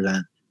it would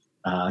prevent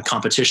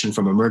competition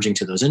from emerging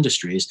to those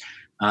industries.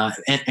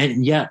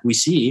 And yet we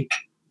see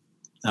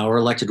our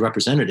elected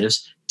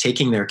representatives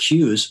taking their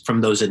cues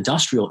from those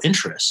industrial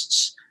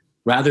interests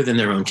rather than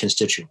their own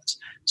constituents.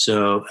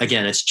 So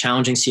again, it's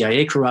challenging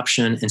CIA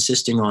corruption,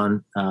 insisting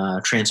on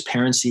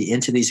transparency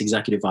into these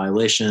executive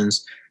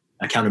violations,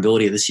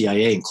 accountability of the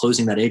CIA and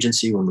closing that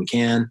agency when we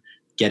can,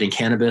 getting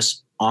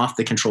cannabis off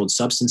the Controlled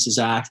Substances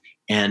Act,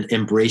 and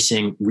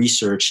embracing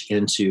research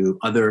into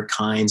other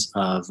kinds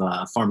of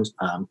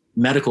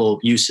medical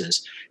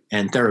uses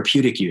and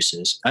therapeutic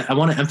uses. I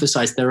want to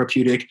emphasize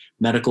therapeutic,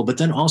 medical, but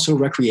then also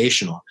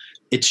recreational.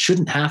 It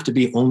shouldn't have to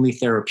be only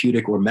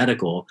therapeutic or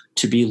medical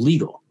to be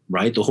legal,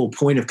 right? The whole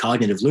point of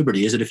cognitive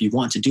liberty is that if you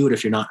want to do it,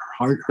 if you're not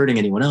hurting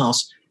anyone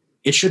else,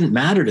 it shouldn't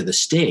matter to the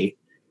state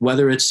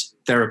whether it's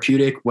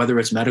therapeutic, whether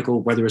it's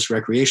medical, whether it's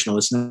recreational,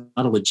 it's not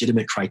a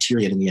legitimate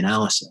criterion in the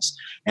analysis.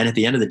 And at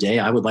the end of the day,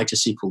 I would like to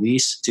see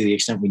police, to the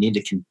extent we need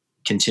to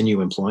continue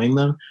employing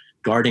them,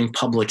 guarding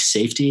public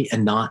safety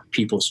and not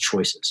people's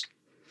choices.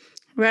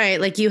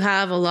 Right. Like you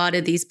have a lot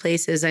of these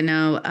places. I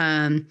know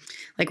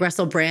like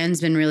Russell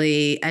Brand's been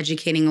really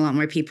educating a lot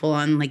more people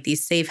on like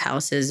these safe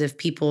houses. If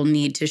people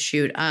need to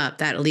shoot up,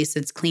 that at least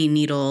it's clean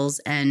needles,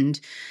 and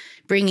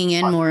bringing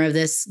in more of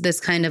this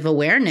kind of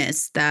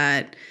awareness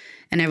that,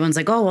 and everyone's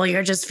like, oh, well,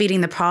 you're just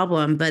feeding the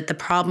problem. But the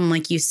problem,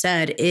 like you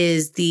said,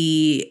 is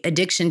the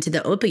addiction to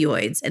the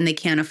opioids, and they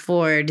can't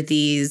afford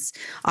these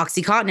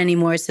Oxycontin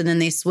anymore. So then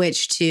they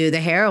switch to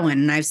the heroin.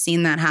 And I've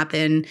seen that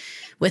happen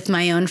with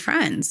my own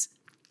friends.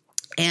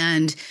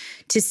 And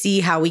to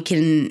see how we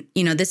can,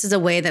 this is a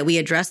way that we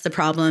address the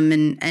problem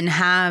and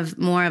have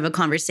more of a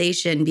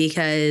conversation,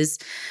 because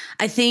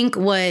I think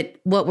what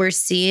we're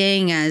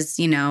seeing as,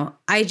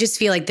 I just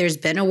feel like there's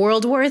been a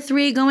World War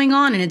III going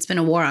on, and it's been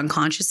a war on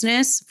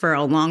consciousness for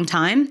a long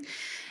time.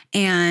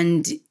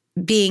 And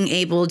being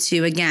able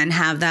to, again,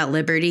 have that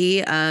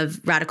liberty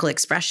of radical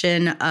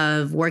expression,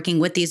 of working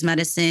with these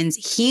medicines,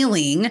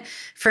 healing.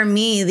 For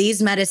me,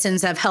 these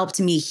medicines have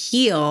helped me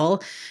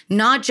heal,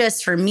 not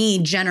just for me,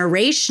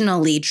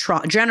 generational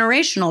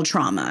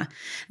trauma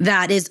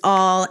that is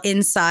all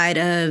inside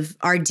of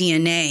our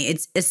DNA.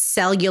 It's a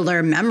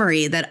cellular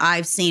memory that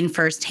I've seen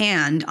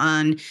firsthand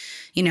on.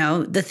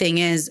 The thing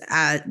is,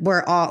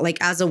 we're all, like,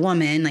 as a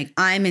woman, like,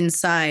 I'm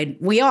inside,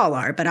 we all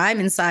are, but I'm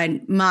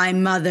inside my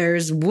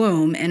mother's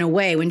womb in a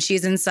way, when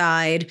she's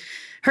inside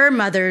her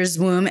mother's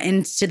womb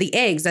into the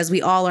eggs, as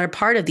we all are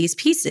part of these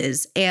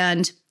pieces.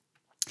 And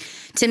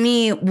to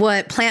me,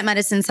 what plant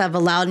medicines have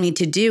allowed me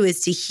to do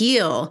is to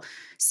heal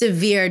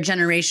severe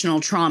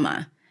generational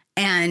trauma.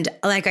 And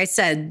like I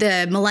said,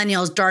 the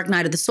millennials, dark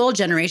night of the soul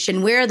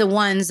generation, we're the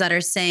ones that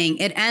are saying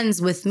it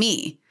ends with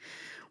me.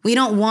 We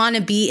don't want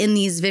to be in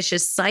these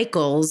vicious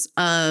cycles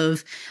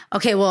of,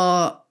 okay,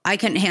 well, I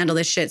couldn't handle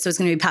this shit, so it's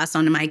going to be passed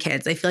on to my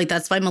kids. I feel like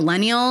that's why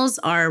millennials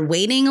are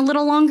waiting a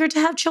little longer to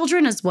have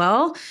children as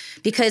well,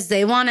 because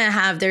they want to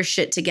have their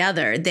shit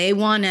together. They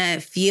want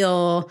to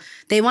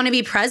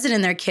be present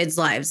in their kids'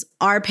 lives.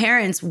 Our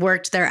parents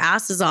worked their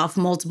asses off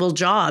multiple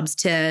jobs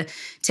to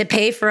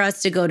pay for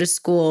us to go to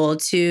school,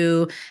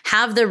 to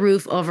have the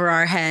roof over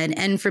our head.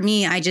 And for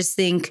me, I just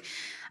think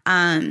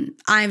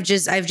I've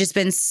just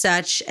been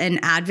such an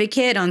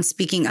advocate on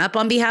speaking up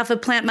on behalf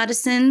of plant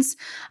medicines.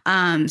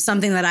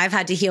 Something that I've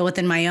had to heal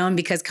within my own,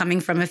 because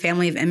coming from a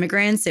family of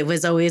immigrants, it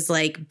was always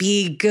like,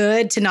 be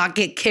good to not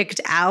get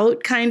kicked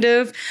out kind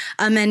of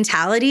a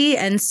mentality.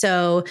 And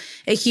so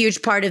a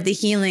huge part of the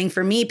healing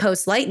for me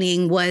post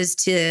lightning was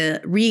to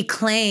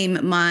reclaim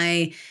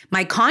my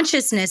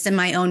consciousness and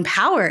my own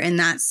power in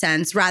that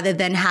sense, rather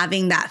than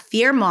having that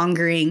fear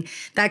mongering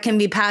that can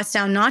be passed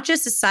down, not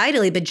just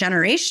societally, but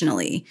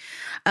generationally,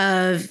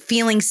 of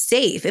feeling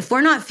safe. If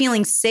we're not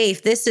feeling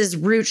safe, this is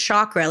root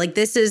chakra. Like,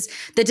 this is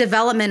the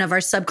development of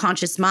our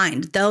subconscious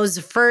mind. Those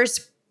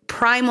first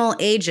primal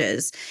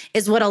ages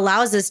is what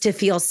allows us to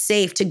feel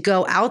safe, to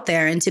go out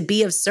there and to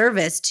be of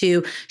service,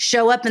 to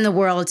show up in the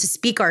world, to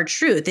speak our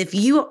truth. If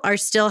you are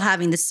still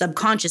having the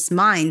subconscious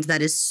mind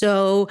that is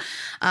so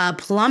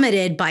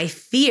plummeted by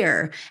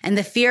fear and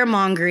the fear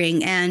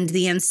mongering and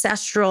the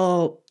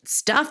ancestral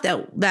stuff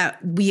that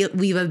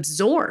we've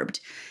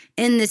absorbed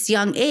in this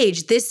young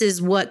age, this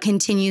is what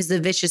continues the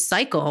vicious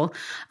cycle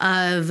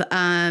of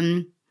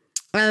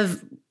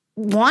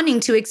wanting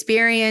to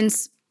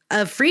experience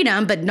of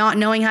freedom, but not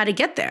knowing how to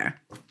get there.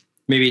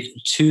 Maybe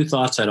two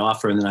thoughts I'd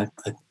offer, and then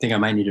I think I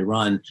might need to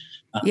run.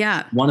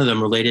 Yeah. One of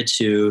them related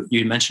to,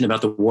 you mentioned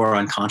about the war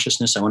on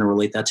consciousness. I want to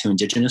relate that to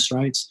indigenous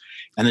rights.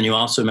 And then you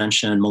also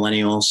mentioned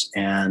millennials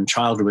and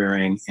child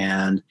rearing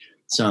and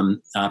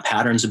some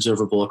patterns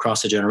observable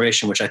across the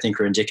generation, which I think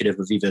are indicative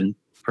of even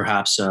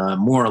perhaps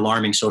more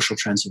alarming social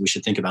trends that we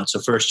should think about. So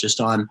first,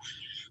 just on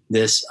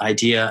this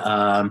idea,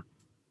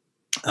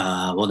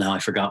 well, now I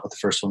forgot what the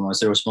first one was.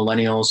 There was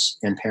millennials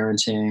and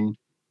parenting,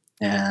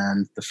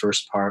 and the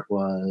first part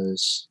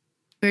was...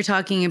 We were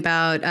talking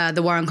about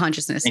the war on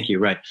consciousness. Thank you.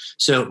 Right.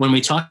 So when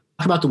we talk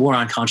about the war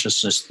on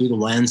consciousness through the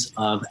lens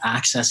of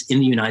access in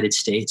the United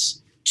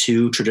States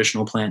to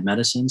traditional plant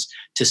medicines,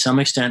 to some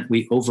extent,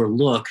 we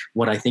overlook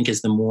what I think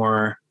is the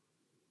more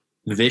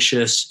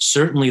vicious,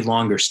 certainly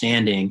longer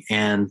standing,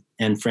 and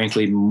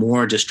frankly,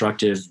 more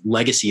destructive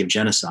legacy of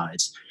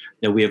genocides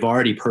that we have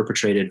already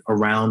perpetrated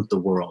around the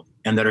world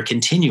and that are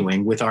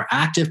continuing with our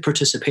active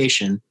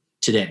participation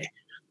today.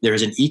 There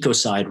is an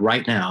ecocide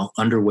right now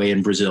underway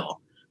in Brazil,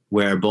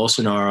 where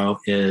Bolsonaro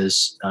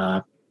is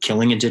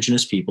killing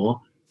indigenous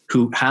people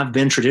who have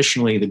been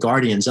traditionally the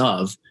guardians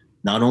of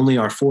not only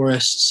our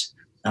forests,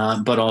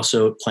 but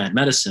also plant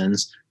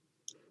medicines.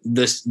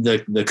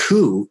 The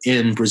coup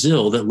in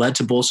Brazil that led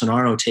to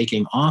Bolsonaro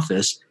taking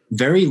office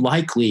very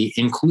likely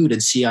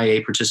included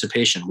CIA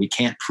participation. We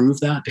can't prove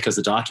that because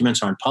the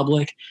documents aren't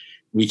public.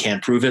 We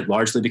can't prove it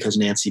largely because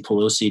Nancy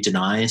Pelosi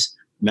denies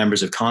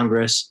members of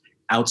Congress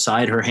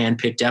outside her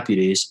handpicked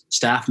deputies,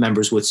 staff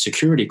members with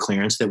security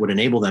clearance that would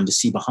enable them to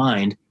see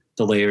behind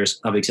the layers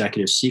of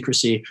executive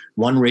secrecy.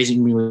 One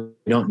reason we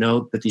don't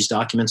know that these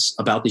documents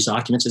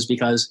is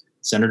because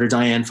Senator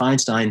Dianne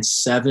Feinstein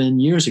 7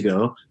 years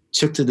ago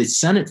took to the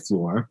Senate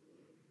floor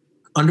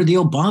under the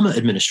Obama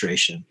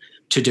administration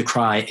to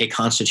decry a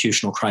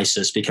constitutional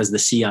crisis because the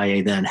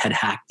CIA then had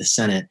hacked the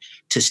Senate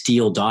to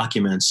steal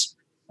documents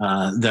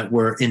that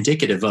were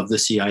indicative of the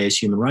CIA's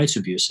human rights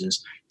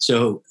abuses.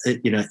 So,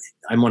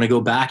 I want to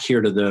go back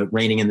here to the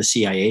reining in the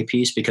CIA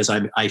piece, because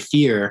I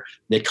fear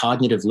that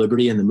cognitive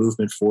liberty and the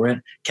movement for it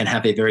can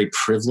have a very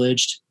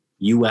privileged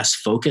US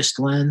focused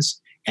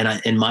lens.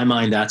 And in my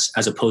mind, that's,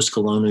 as a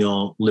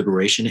post-colonial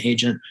liberation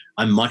agent,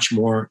 I'm much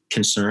more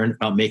concerned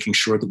about making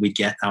sure that we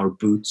get our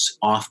boots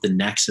off the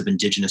necks of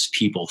indigenous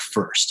people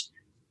first.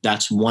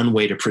 That's one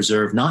way to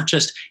preserve not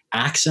just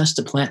access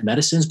to plant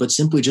medicines, but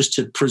simply just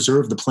to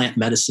preserve the plant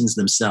medicines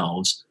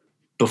themselves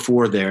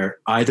before they're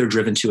either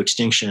driven to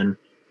extinction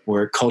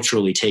or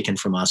culturally taken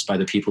from us by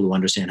the people who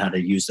understand how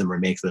to use them or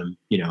make them,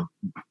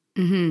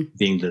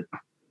 being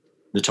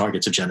the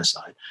targets of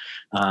genocide.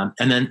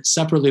 And then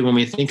separately, when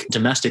we think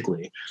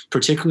domestically,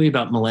 particularly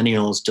about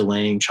millennials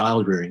delaying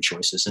child rearing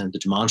choices and the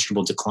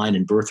demonstrable decline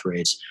in birth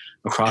rates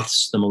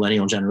across the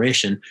millennial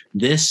generation,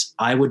 this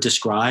I would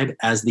describe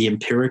as the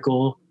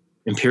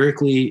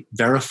empirically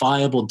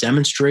verifiable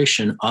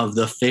demonstration of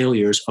the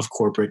failures of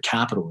corporate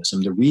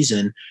capitalism. The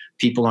reason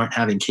people aren't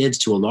having kids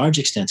to a large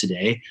extent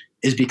today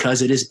is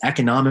because it is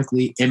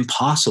economically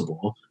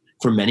impossible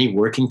for many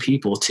working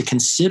people to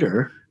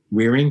consider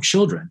rearing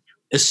children,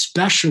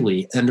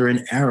 especially under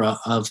an era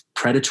of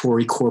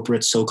predatory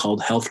corporate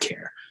so-called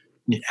healthcare.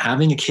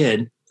 Having a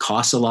kid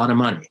costs a lot of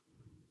money.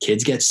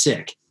 Kids get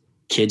sick.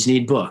 Kids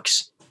need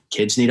books.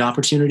 Kids need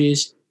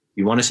opportunities.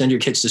 You want to send your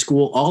kids to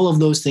school. All of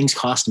those things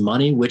cost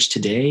money, which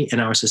today in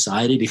our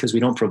society, because we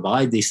don't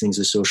provide these things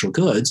as social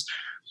goods,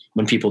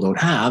 when people don't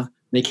have,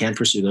 they can't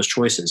pursue those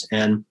choices.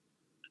 And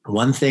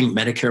one thing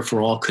Medicare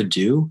for All could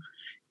do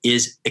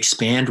is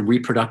expand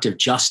reproductive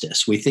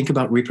justice. We think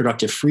about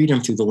reproductive freedom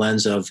through the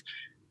lens of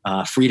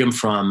freedom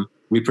from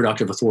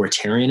reproductive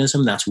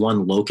authoritarianism. That's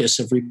one locus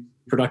of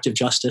reproductive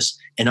justice.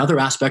 Another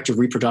aspect of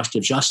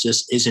reproductive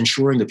justice is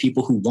ensuring the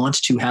people who want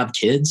to have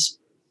kids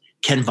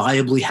can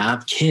viably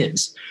have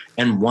kids.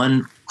 And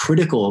one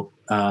critical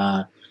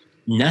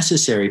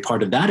necessary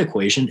part of that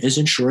equation is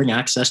ensuring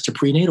access to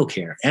prenatal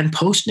care and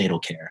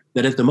postnatal care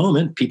that at the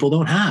moment people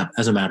don't have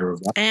as a matter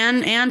of life.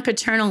 And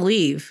paternal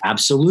leave.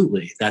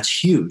 Absolutely.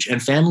 That's huge.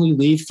 And family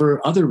leave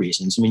for other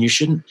reasons. I mean, you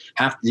shouldn't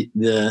have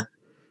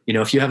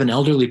if you have an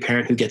elderly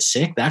parent who gets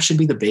sick, that should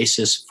be the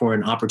basis for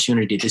an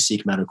opportunity to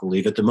seek medical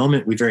leave. At the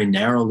moment, we very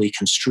narrowly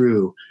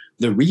construe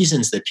the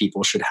reasons that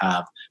people should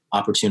have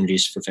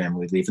opportunities for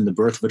family leave, and the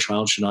birth of a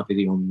child should not be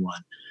the only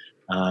one.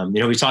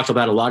 We talked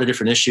about a lot of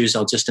different issues.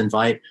 I'll just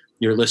invite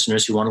your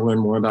listeners who want to learn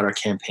more about our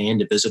campaign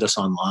to visit us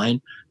online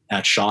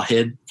at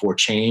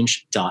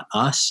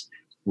shahidforchange.us.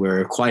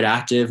 We're quite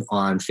active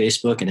on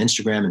Facebook and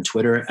Instagram and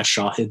Twitter at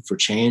Shahid for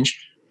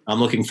Change. I'm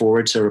looking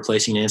forward to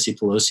replacing Nancy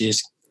Pelosi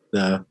as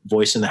the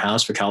voice in the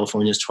House for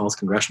California's 12th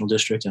congressional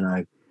district, and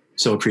I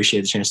so appreciate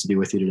the chance to be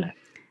with you today.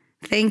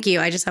 Thank you.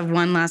 I just have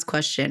one last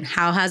question.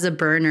 How has a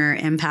burner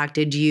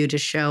impacted you to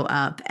show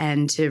up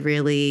and to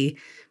really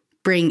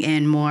bring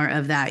in more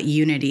of that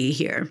unity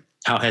here?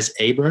 How has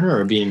a burner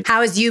or being? How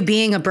has you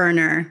being a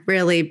burner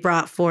really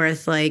brought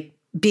forth,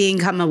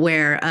 become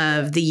aware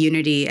of the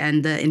unity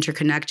and the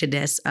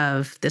interconnectedness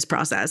of this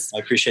process? I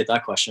appreciate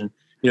that question.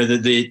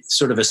 The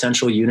sort of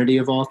essential unity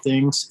of all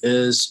things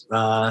is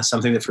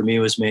something that for me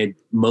was made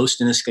most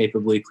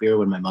inescapably clear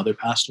when my mother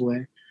passed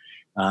away.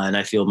 And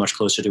I feel much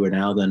closer to her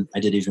now than I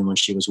did even when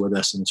she was with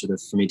us, and sort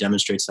of for me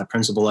demonstrates that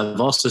principle.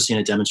 I've also seen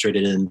it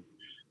demonstrated in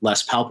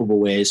less palpable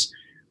ways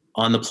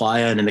on the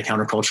playa and in the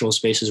countercultural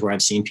spaces where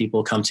I've seen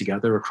people come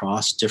together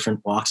across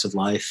different walks of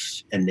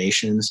life and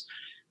nations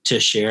to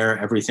share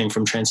everything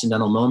from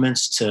transcendental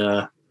moments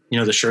to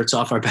the shirts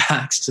off our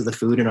backs to the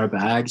food in our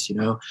bags,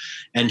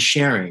 and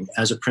sharing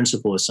as a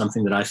principle is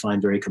something that I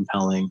find very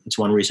compelling. It's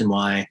one reason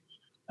why,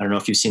 I don't know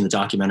if you've seen the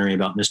documentary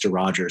about Mr.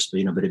 Rogers,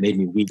 but it made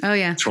me weep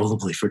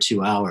uncontrollably for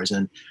 2 hours.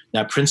 And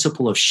that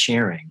principle of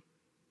sharing,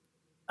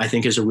 I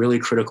think, is a really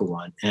critical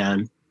one.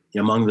 And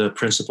among the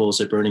principles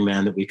at Burning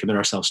Man that we commit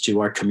ourselves to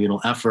are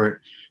communal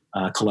effort,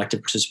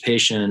 collective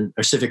participation,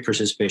 or civic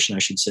participation, I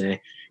should say,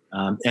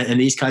 and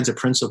these kinds of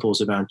principles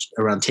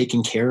around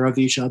taking care of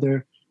each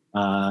other.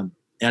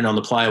 And on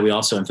the playa, we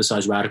also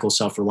emphasize radical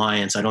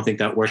self-reliance. I don't think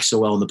that works so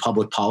well in the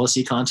public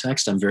policy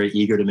context. I'm very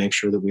eager to make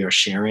sure that we are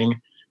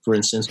sharing, for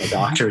instance, our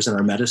doctors and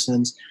our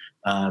medicines,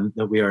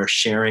 that we are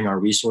sharing our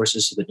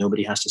resources so that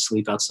nobody has to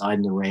sleep outside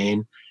in the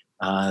rain,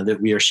 that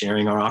we are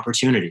sharing our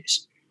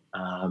opportunities.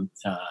 And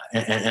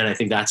I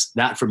think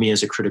that for me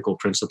is a critical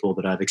principle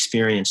that I've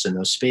experienced in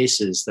those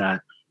spaces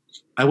that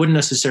I wouldn't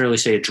necessarily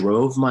say it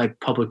drove my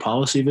public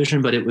policy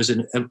vision, but it was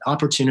an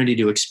opportunity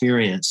to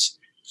experience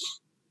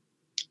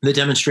the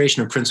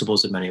demonstration of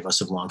principles that many of us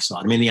have long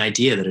sought. I mean, the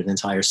idea that an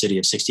entire city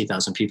of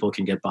 60,000 people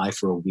can get by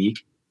for a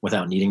week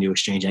without needing to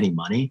exchange any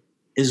money,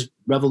 is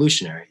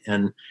revolutionary,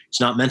 and it's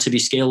not meant to be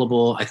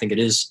scalable. I think it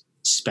is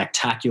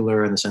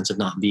spectacular in the sense of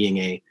not being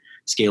a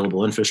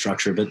scalable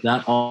infrastructure, but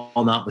that all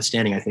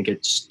notwithstanding, I think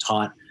it's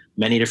taught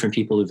many different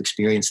people who've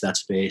experienced that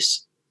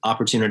space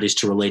opportunities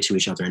to relate to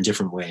each other in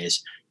different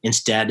ways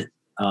instead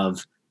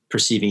of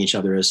perceiving each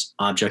other as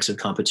objects of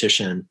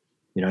competition.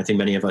 I think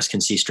many of us can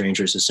see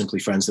strangers as simply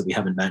friends that we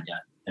haven't met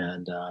yet.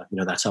 And,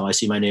 that's how I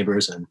see my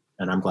neighbors. And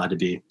I'm glad to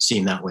be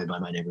seen that way by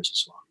my neighbors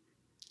as well.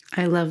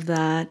 I love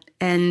that.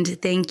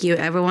 And thank you,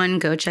 everyone.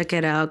 Go check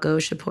it out. Go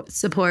support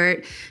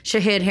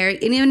Shahid here.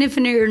 And even if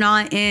you're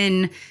not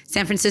in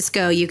San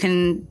Francisco, you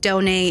can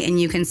donate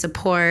and you can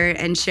support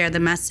and share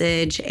the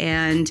message.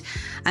 And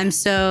I'm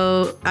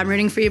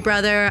rooting for you,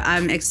 brother.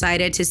 I'm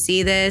excited to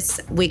see this.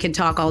 We could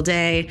talk all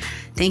day.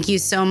 Thank you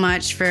so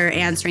much for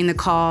answering the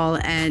call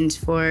and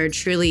for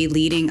truly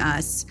leading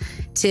us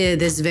to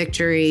this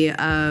victory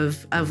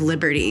of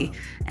liberty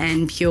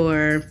and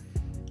pure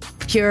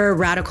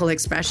radical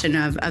expression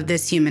of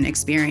this human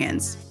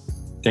experience.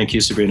 Thank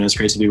you, Sabrina. It's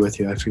great to be with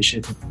you. I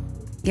appreciate it.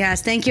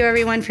 Yes. Thank you,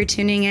 everyone, for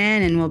tuning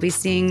in, and we'll be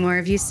seeing more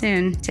of you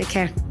soon. Take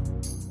care.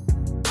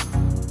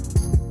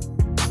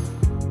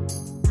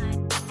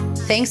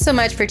 Thanks so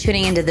much for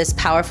tuning into this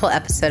powerful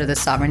episode of the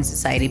Sovereign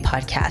Society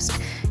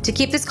podcast. To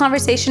keep this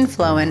conversation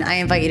flowing, I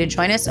invite you to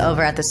join us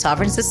over at the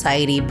Sovereign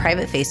Society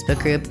private Facebook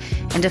group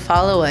and to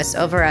follow us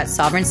over at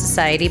Sovereign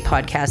Society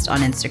Podcast on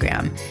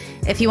Instagram.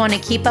 If you want to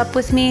keep up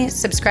with me,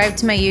 subscribe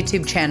to my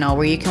YouTube channel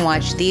where you can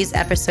watch these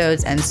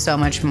episodes and so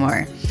much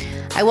more.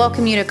 I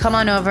welcome you to come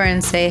on over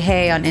and say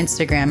hey on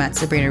Instagram at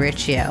Sabrina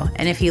Riccio.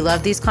 And if you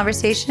love these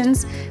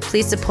conversations,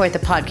 please support the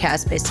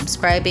podcast by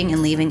subscribing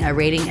and leaving a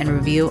rating and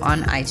review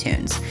on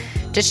iTunes.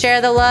 To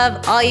share the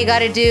love, all you got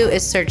to do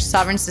is search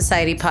Sovereign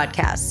Society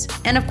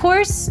Podcasts. And of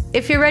course,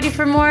 if you're ready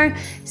for more,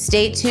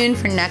 stay tuned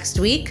for next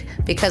week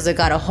because I've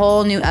got a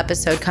whole new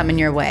episode coming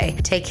your way.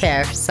 Take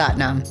care.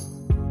 Satnam.